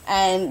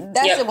 And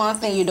that's the one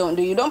thing you don't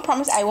do. You don't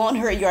promise, I won't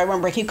hurt you, I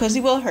won't break you, because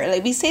you will hurt.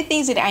 Like, we say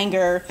things in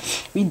anger.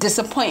 We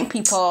disappoint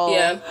people.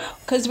 Yeah.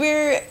 Because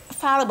we're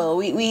fallible.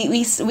 We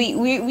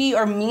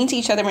are mean to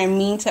each other. We're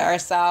mean to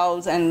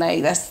ourselves. And,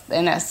 like, that's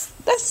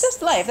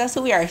just life. That's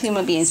who we are,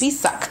 human beings. We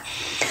suck.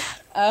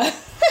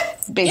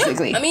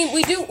 Basically. Yeah, I mean,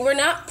 we're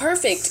not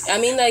perfect. I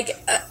mean, like,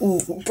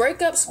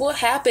 breakups will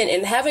happen,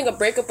 and having a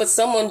breakup with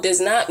someone does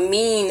not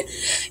mean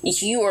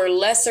you are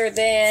lesser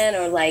than,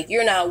 or like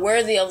you're not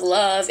worthy of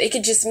love. It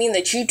could just mean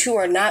that you two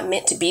are not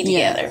meant to be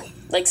together.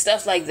 Like,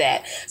 stuff like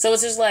that. So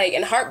it's just like,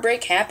 and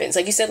heartbreak happens.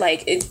 Like you said,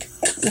 like,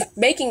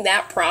 making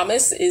that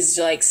promise is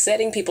like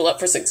setting people up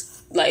for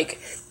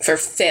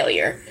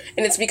failure.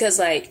 And it's because,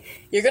 like,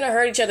 you're gonna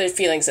hurt each other's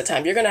feelings at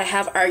times. You're gonna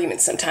have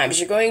arguments sometimes.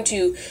 You're going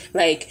to,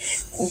 like,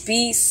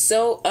 be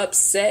so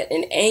upset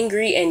and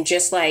angry and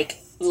just, like,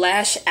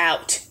 lash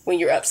out when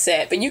you're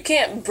upset. But you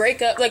can't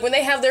break up. Like, when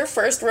they have their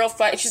first real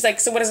fight, she's like,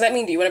 so what does that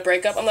mean? Do you want to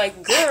break up? I'm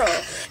like,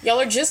 girl, y'all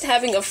are just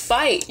having a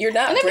fight. You're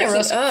not breaking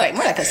up. Fight.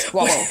 More like a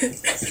squabble.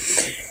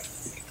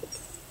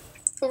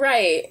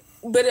 Right.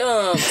 But,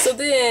 so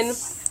then...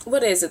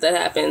 what is it that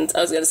happens?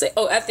 I was going to say,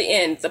 at the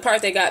end, the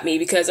part that got me,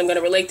 because I'm going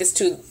to relate this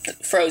to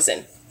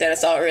Frozen that I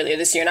saw earlier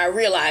this year, and I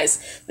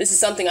realized this is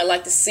something I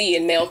like to see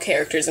in male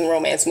characters in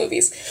romance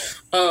movies.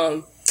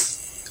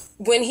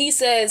 When he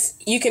says,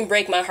 you can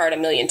break my heart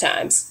 1,000,000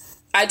 times,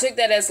 I took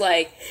that as,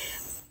 like,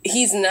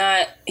 he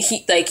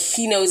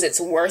knows it's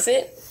worth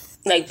it.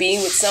 Like,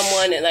 being with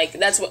someone, and, like,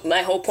 that's what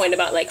my whole point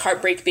about, like,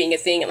 heartbreak being a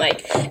thing, and,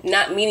 like,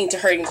 not meaning to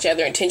hurt each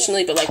other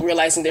intentionally, but, like,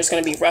 realizing there's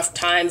going to be rough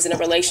times in a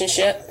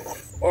relationship.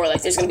 Or,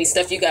 like, there's going to be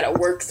stuff you got to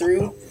work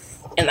through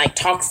and, like,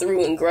 talk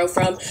through and grow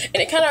from.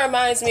 And it kind of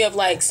reminds me of,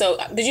 like, so,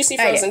 did you see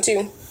Frozen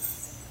 2?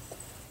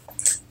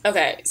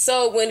 Okay,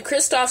 so when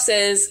Kristoff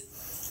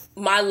says,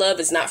 my love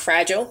is not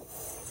fragile,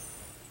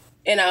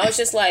 and I was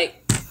just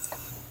like,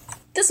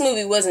 this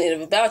movie wasn't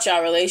even about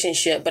y'all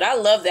relationship, but I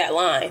love that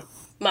line.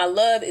 My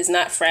love is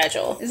not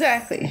fragile.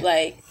 Exactly.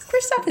 Like,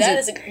 Kristoff that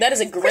is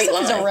a great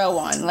line. Kristoff is a real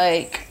one.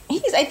 Like,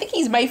 I think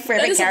he's my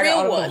favorite character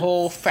out of the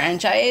whole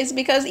franchise,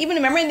 because even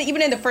in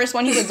the first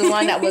one, he was the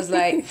one that was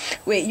like,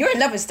 wait, you're in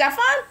love with Stefan?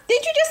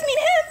 Did you just meet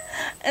him?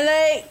 And,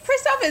 like,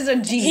 Kristoff is a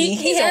G.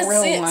 He's a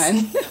real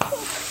one.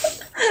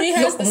 He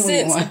has the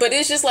sense, but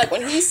it's just like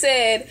when he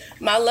said,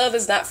 my love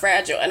is not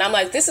fragile, and I'm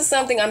like, this is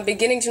something I'm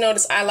beginning to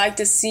notice I like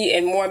to see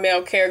in more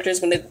male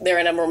characters when they're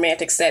in a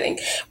romantic setting.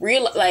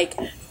 Like,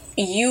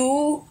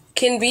 you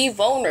can be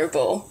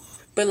vulnerable.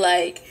 but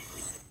like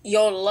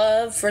your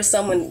love for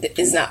someone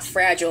is not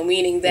fragile,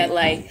 meaning that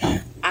like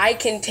I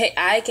can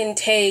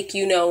take,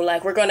 you know,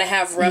 like we're gonna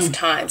have rough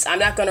times. I'm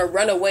not gonna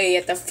run away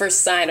at the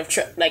first sign of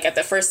at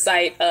the first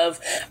sight of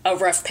a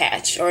rough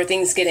patch or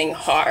things getting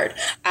hard.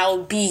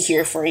 I'll be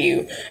here for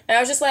you. And I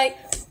was just like,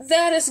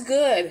 that is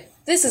good.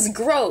 This is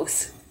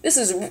growth. This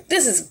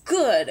is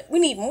good. We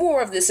need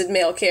more of this in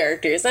male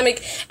characters. I mean,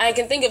 I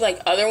can think of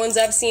like other ones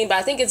I've seen, but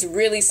I think it's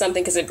really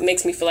something because it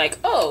makes me feel like,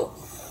 oh,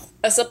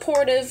 a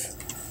supportive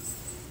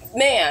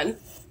man.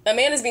 A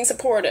man is being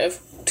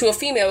supportive to a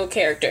female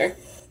character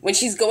when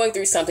she's going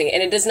through something,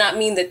 and it does not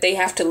mean that they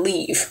have to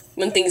leave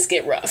when things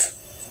get rough.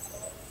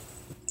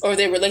 Or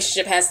their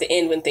relationship has to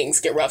end when things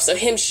get rough. So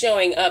him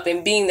showing up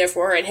and being there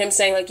for her and him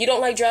saying, like, you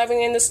don't like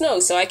driving in the snow,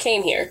 so I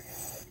came here.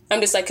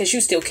 I'm just like, because you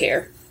still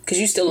care. Because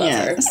you still love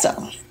her.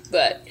 So.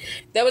 But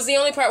that was the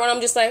only part where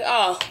I'm just like,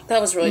 oh, that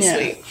was really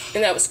sweet.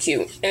 And that was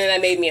cute. And then that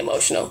made me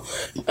emotional.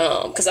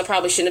 Because I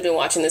probably shouldn't have been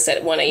watching this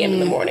at 1 a.m. in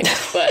the morning.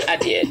 But I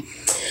did.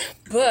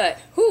 But,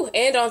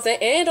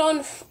 and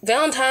on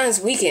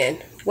Valentine's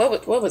weekend,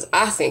 what was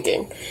I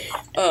thinking?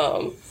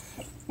 But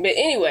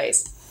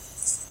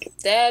anyways,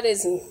 that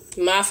is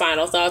my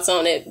final thoughts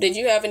on it. Did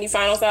you have any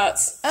final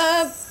thoughts?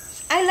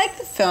 I like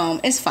the film.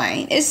 It's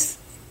fine. It's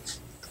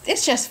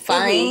just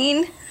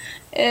fine.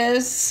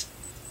 As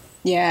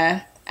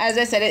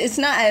I said,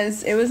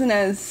 it wasn't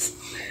as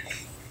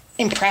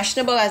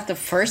impressionable as the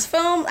first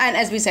film. And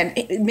as we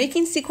said,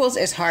 making sequels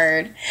is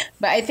hard.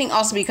 But I think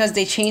also because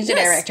they changed the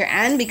director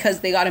and because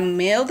they got a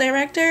male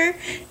director,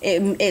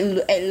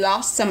 it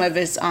lost some of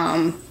its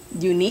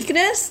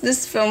uniqueness.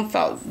 This film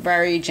felt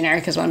very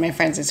generic, as one of my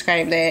friends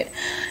described it.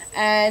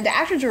 And the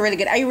actors were really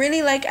good. I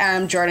really like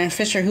Jordan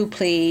Fisher, who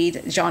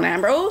played John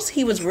Ambrose.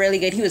 He was really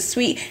good. He was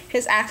sweet.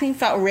 His acting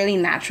felt really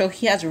natural.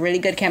 He has really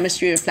good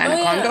chemistry with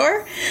Planet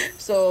Condor.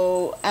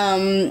 So,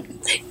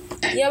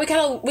 yeah, we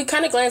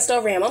kind of glanced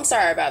over him. I'm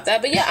sorry about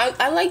that, but yeah,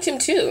 I liked him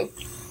too.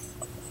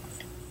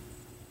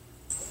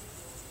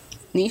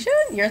 Nisha,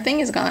 your thing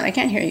is gone. I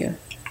can't hear you.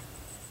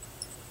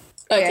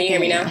 Oh, can you hear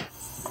me now?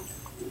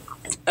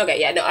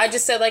 Okay, yeah, no, I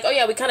just said, like, oh,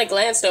 yeah, we kind of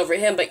glanced over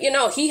him, but, you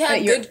know, he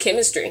had good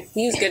chemistry.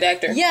 He was a good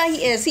actor. Yeah,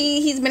 he is.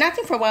 He's been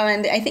acting for a while,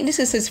 and I think this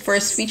is his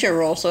first feature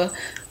role, so,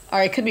 or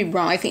I could be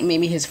wrong, I think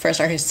maybe his first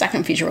or his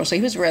second feature role, so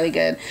he was really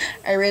good.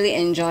 I really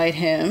enjoyed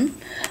him.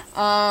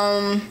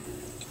 But,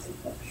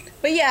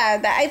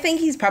 yeah, I think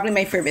he's probably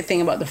my favorite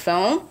thing about the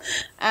film.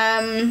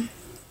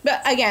 But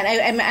again,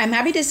 I'm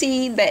happy to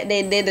see that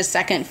they did the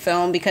second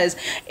film because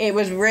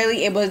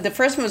the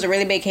first one was a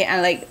really big hit,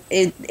 and like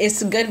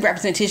it's a good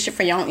representation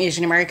for young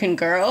Asian American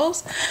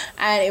girls,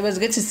 and it was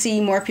good to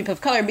see more people of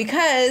color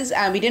because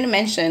we didn't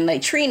mention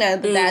like Trina,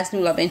 the dad's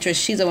new love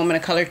interest. She's a woman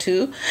of color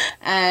too,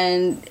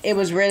 and it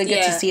was really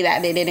good to see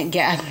that they didn't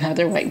get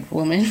another white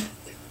woman.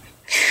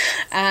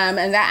 And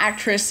that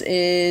actress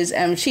is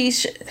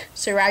she's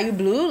Sarayu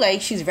Blue. Like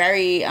she's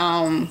very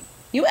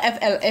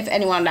if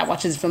anyone that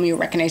watches the film, you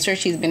recognize her.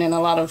 She's been in a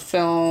lot of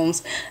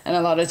films and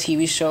a lot of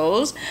TV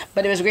shows.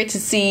 But it was great to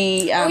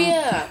see.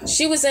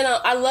 She was in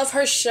I love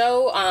her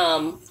show.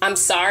 I'm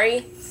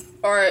Sorry,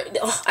 or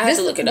I have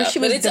to look it up. She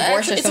was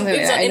divorced or something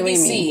like that. on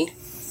NBC.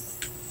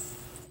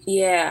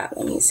 Yeah,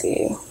 let me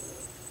see.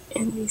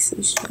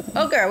 NBC show.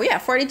 Oh, girl, we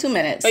have 42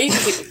 minutes. Oh, you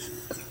can keep.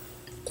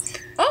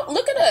 Oh,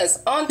 look at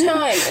us on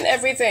time and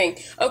everything.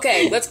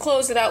 Okay, let's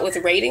close it out with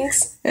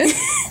ratings.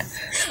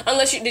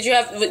 Unless were you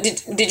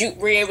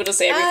able to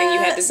say everything you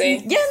had to say?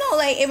 Yeah, no,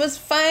 like it was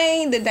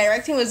fine. The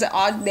directing was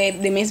odd. They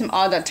made some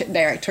odd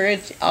directorial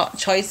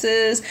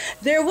choices.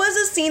 There was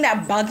a scene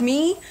that bugged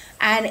me,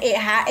 and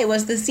it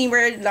was the scene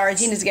where Lara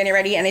Jean is getting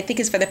ready, and I think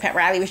it's for the pet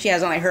rally where she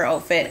has on like her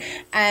outfit,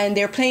 and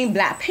they're playing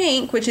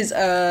Blackpink, which is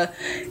a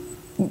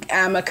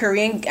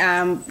Korean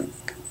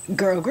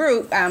girl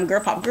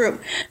pop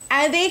group,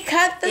 and they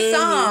cut the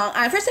song.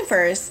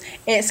 First,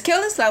 it's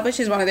 "Kill This Love," which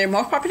is one of their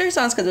more popular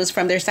songs because it was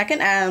from their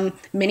second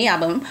mini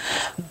album.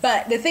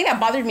 But the thing that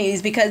bothered me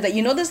is because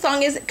the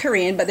song is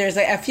Korean, but there's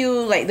like a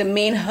few like the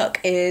main hook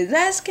is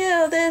 "Let's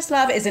kill this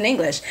love" is in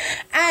English,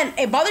 and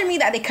it bothered me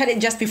that they cut it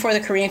just before the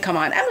Korean come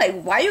on. I'm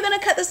like, why are you gonna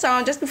cut the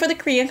song just before the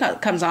Korean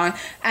comes on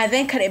and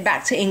then cut it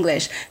back to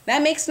English?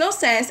 That makes no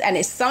sense, and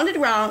it sounded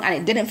wrong, and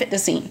it didn't fit the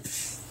scene.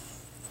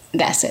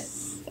 That's it.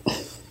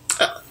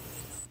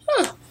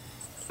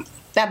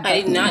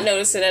 I did not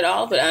notice it at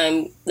all, but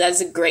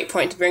that's a great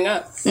point to bring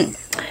up.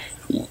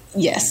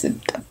 Yes,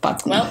 it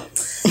bugged me. Well,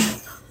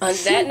 on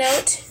that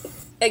note,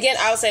 again,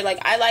 I would say like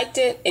I liked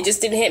it. It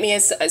just didn't hit me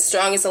as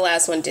strong as the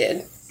last one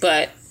did.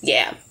 But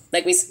yeah,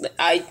 like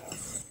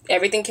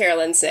everything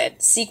Carolyn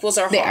said, sequels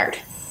are hard.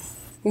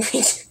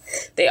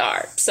 They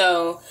are.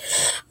 So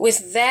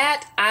with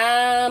that,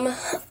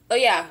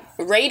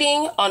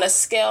 rating on a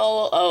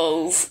scale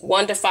of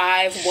 1 to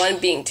 5, 1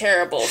 being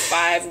terrible,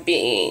 5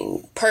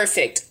 being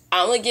perfect.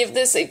 I'm going to give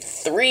this a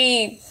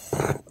 3.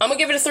 I'm going to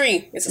give it a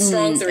 3. It's a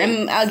strong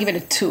 3. I'll give it a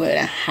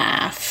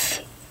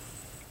 2.5.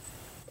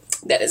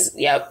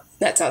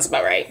 That sounds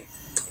about right.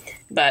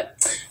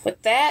 But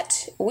with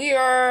that, we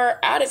are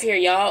out of here,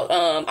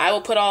 y'all. I will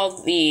put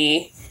all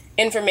the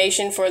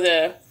information for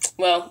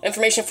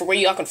where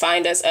y'all can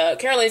find us.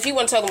 Carolyn, if you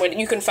want to tell them where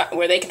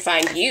they can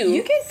find you.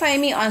 You can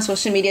find me on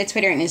social media,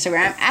 Twitter and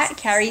Instagram at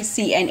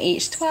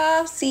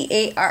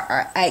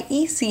CarrieCNH12,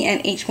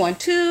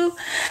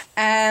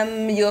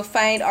 CarrieCNH12. You'll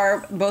find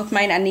both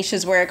mine and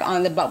Nisha's work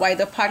on the But Why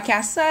the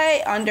podcast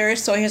site under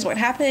So Here's What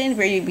Happened,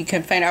 where you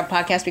can find our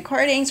podcast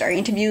recordings, our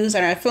interviews,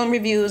 and our film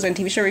reviews and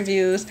TV show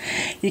reviews.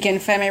 You can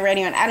find my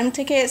writing on Atom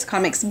Tickets,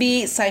 Comics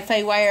Beat,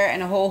 Sci-Fi Wire,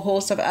 and a whole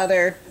host of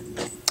other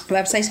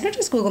websites. So don't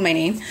just Google my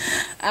name.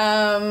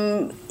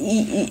 Yeah,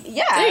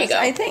 there you go.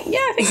 I think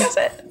that's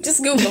it.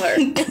 Just Google her.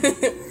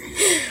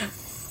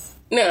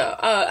 No,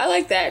 I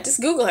like that.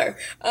 Just Google her.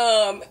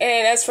 And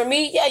as for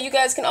me, yeah, you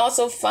guys can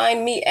also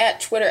find me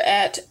at Twitter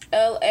at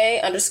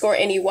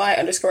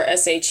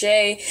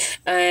LA_NEY_SHA.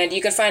 And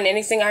you can find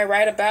anything I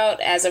write about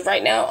as of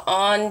right now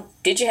on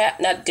Did You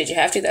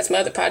Have To? That's my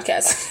other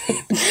podcast.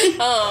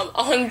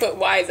 On But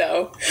Why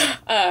Though.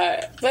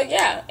 But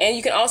yeah, and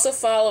you can also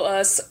follow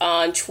us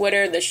on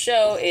Twitter. The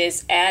show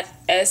is at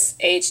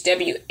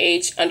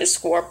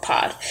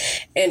SHWH_pod.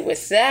 And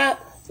with that,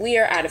 we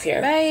are out of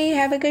here. Bye.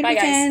 Have a good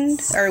weekend.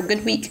 Guys. Or a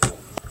good week.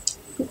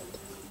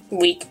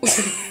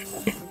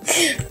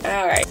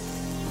 All right.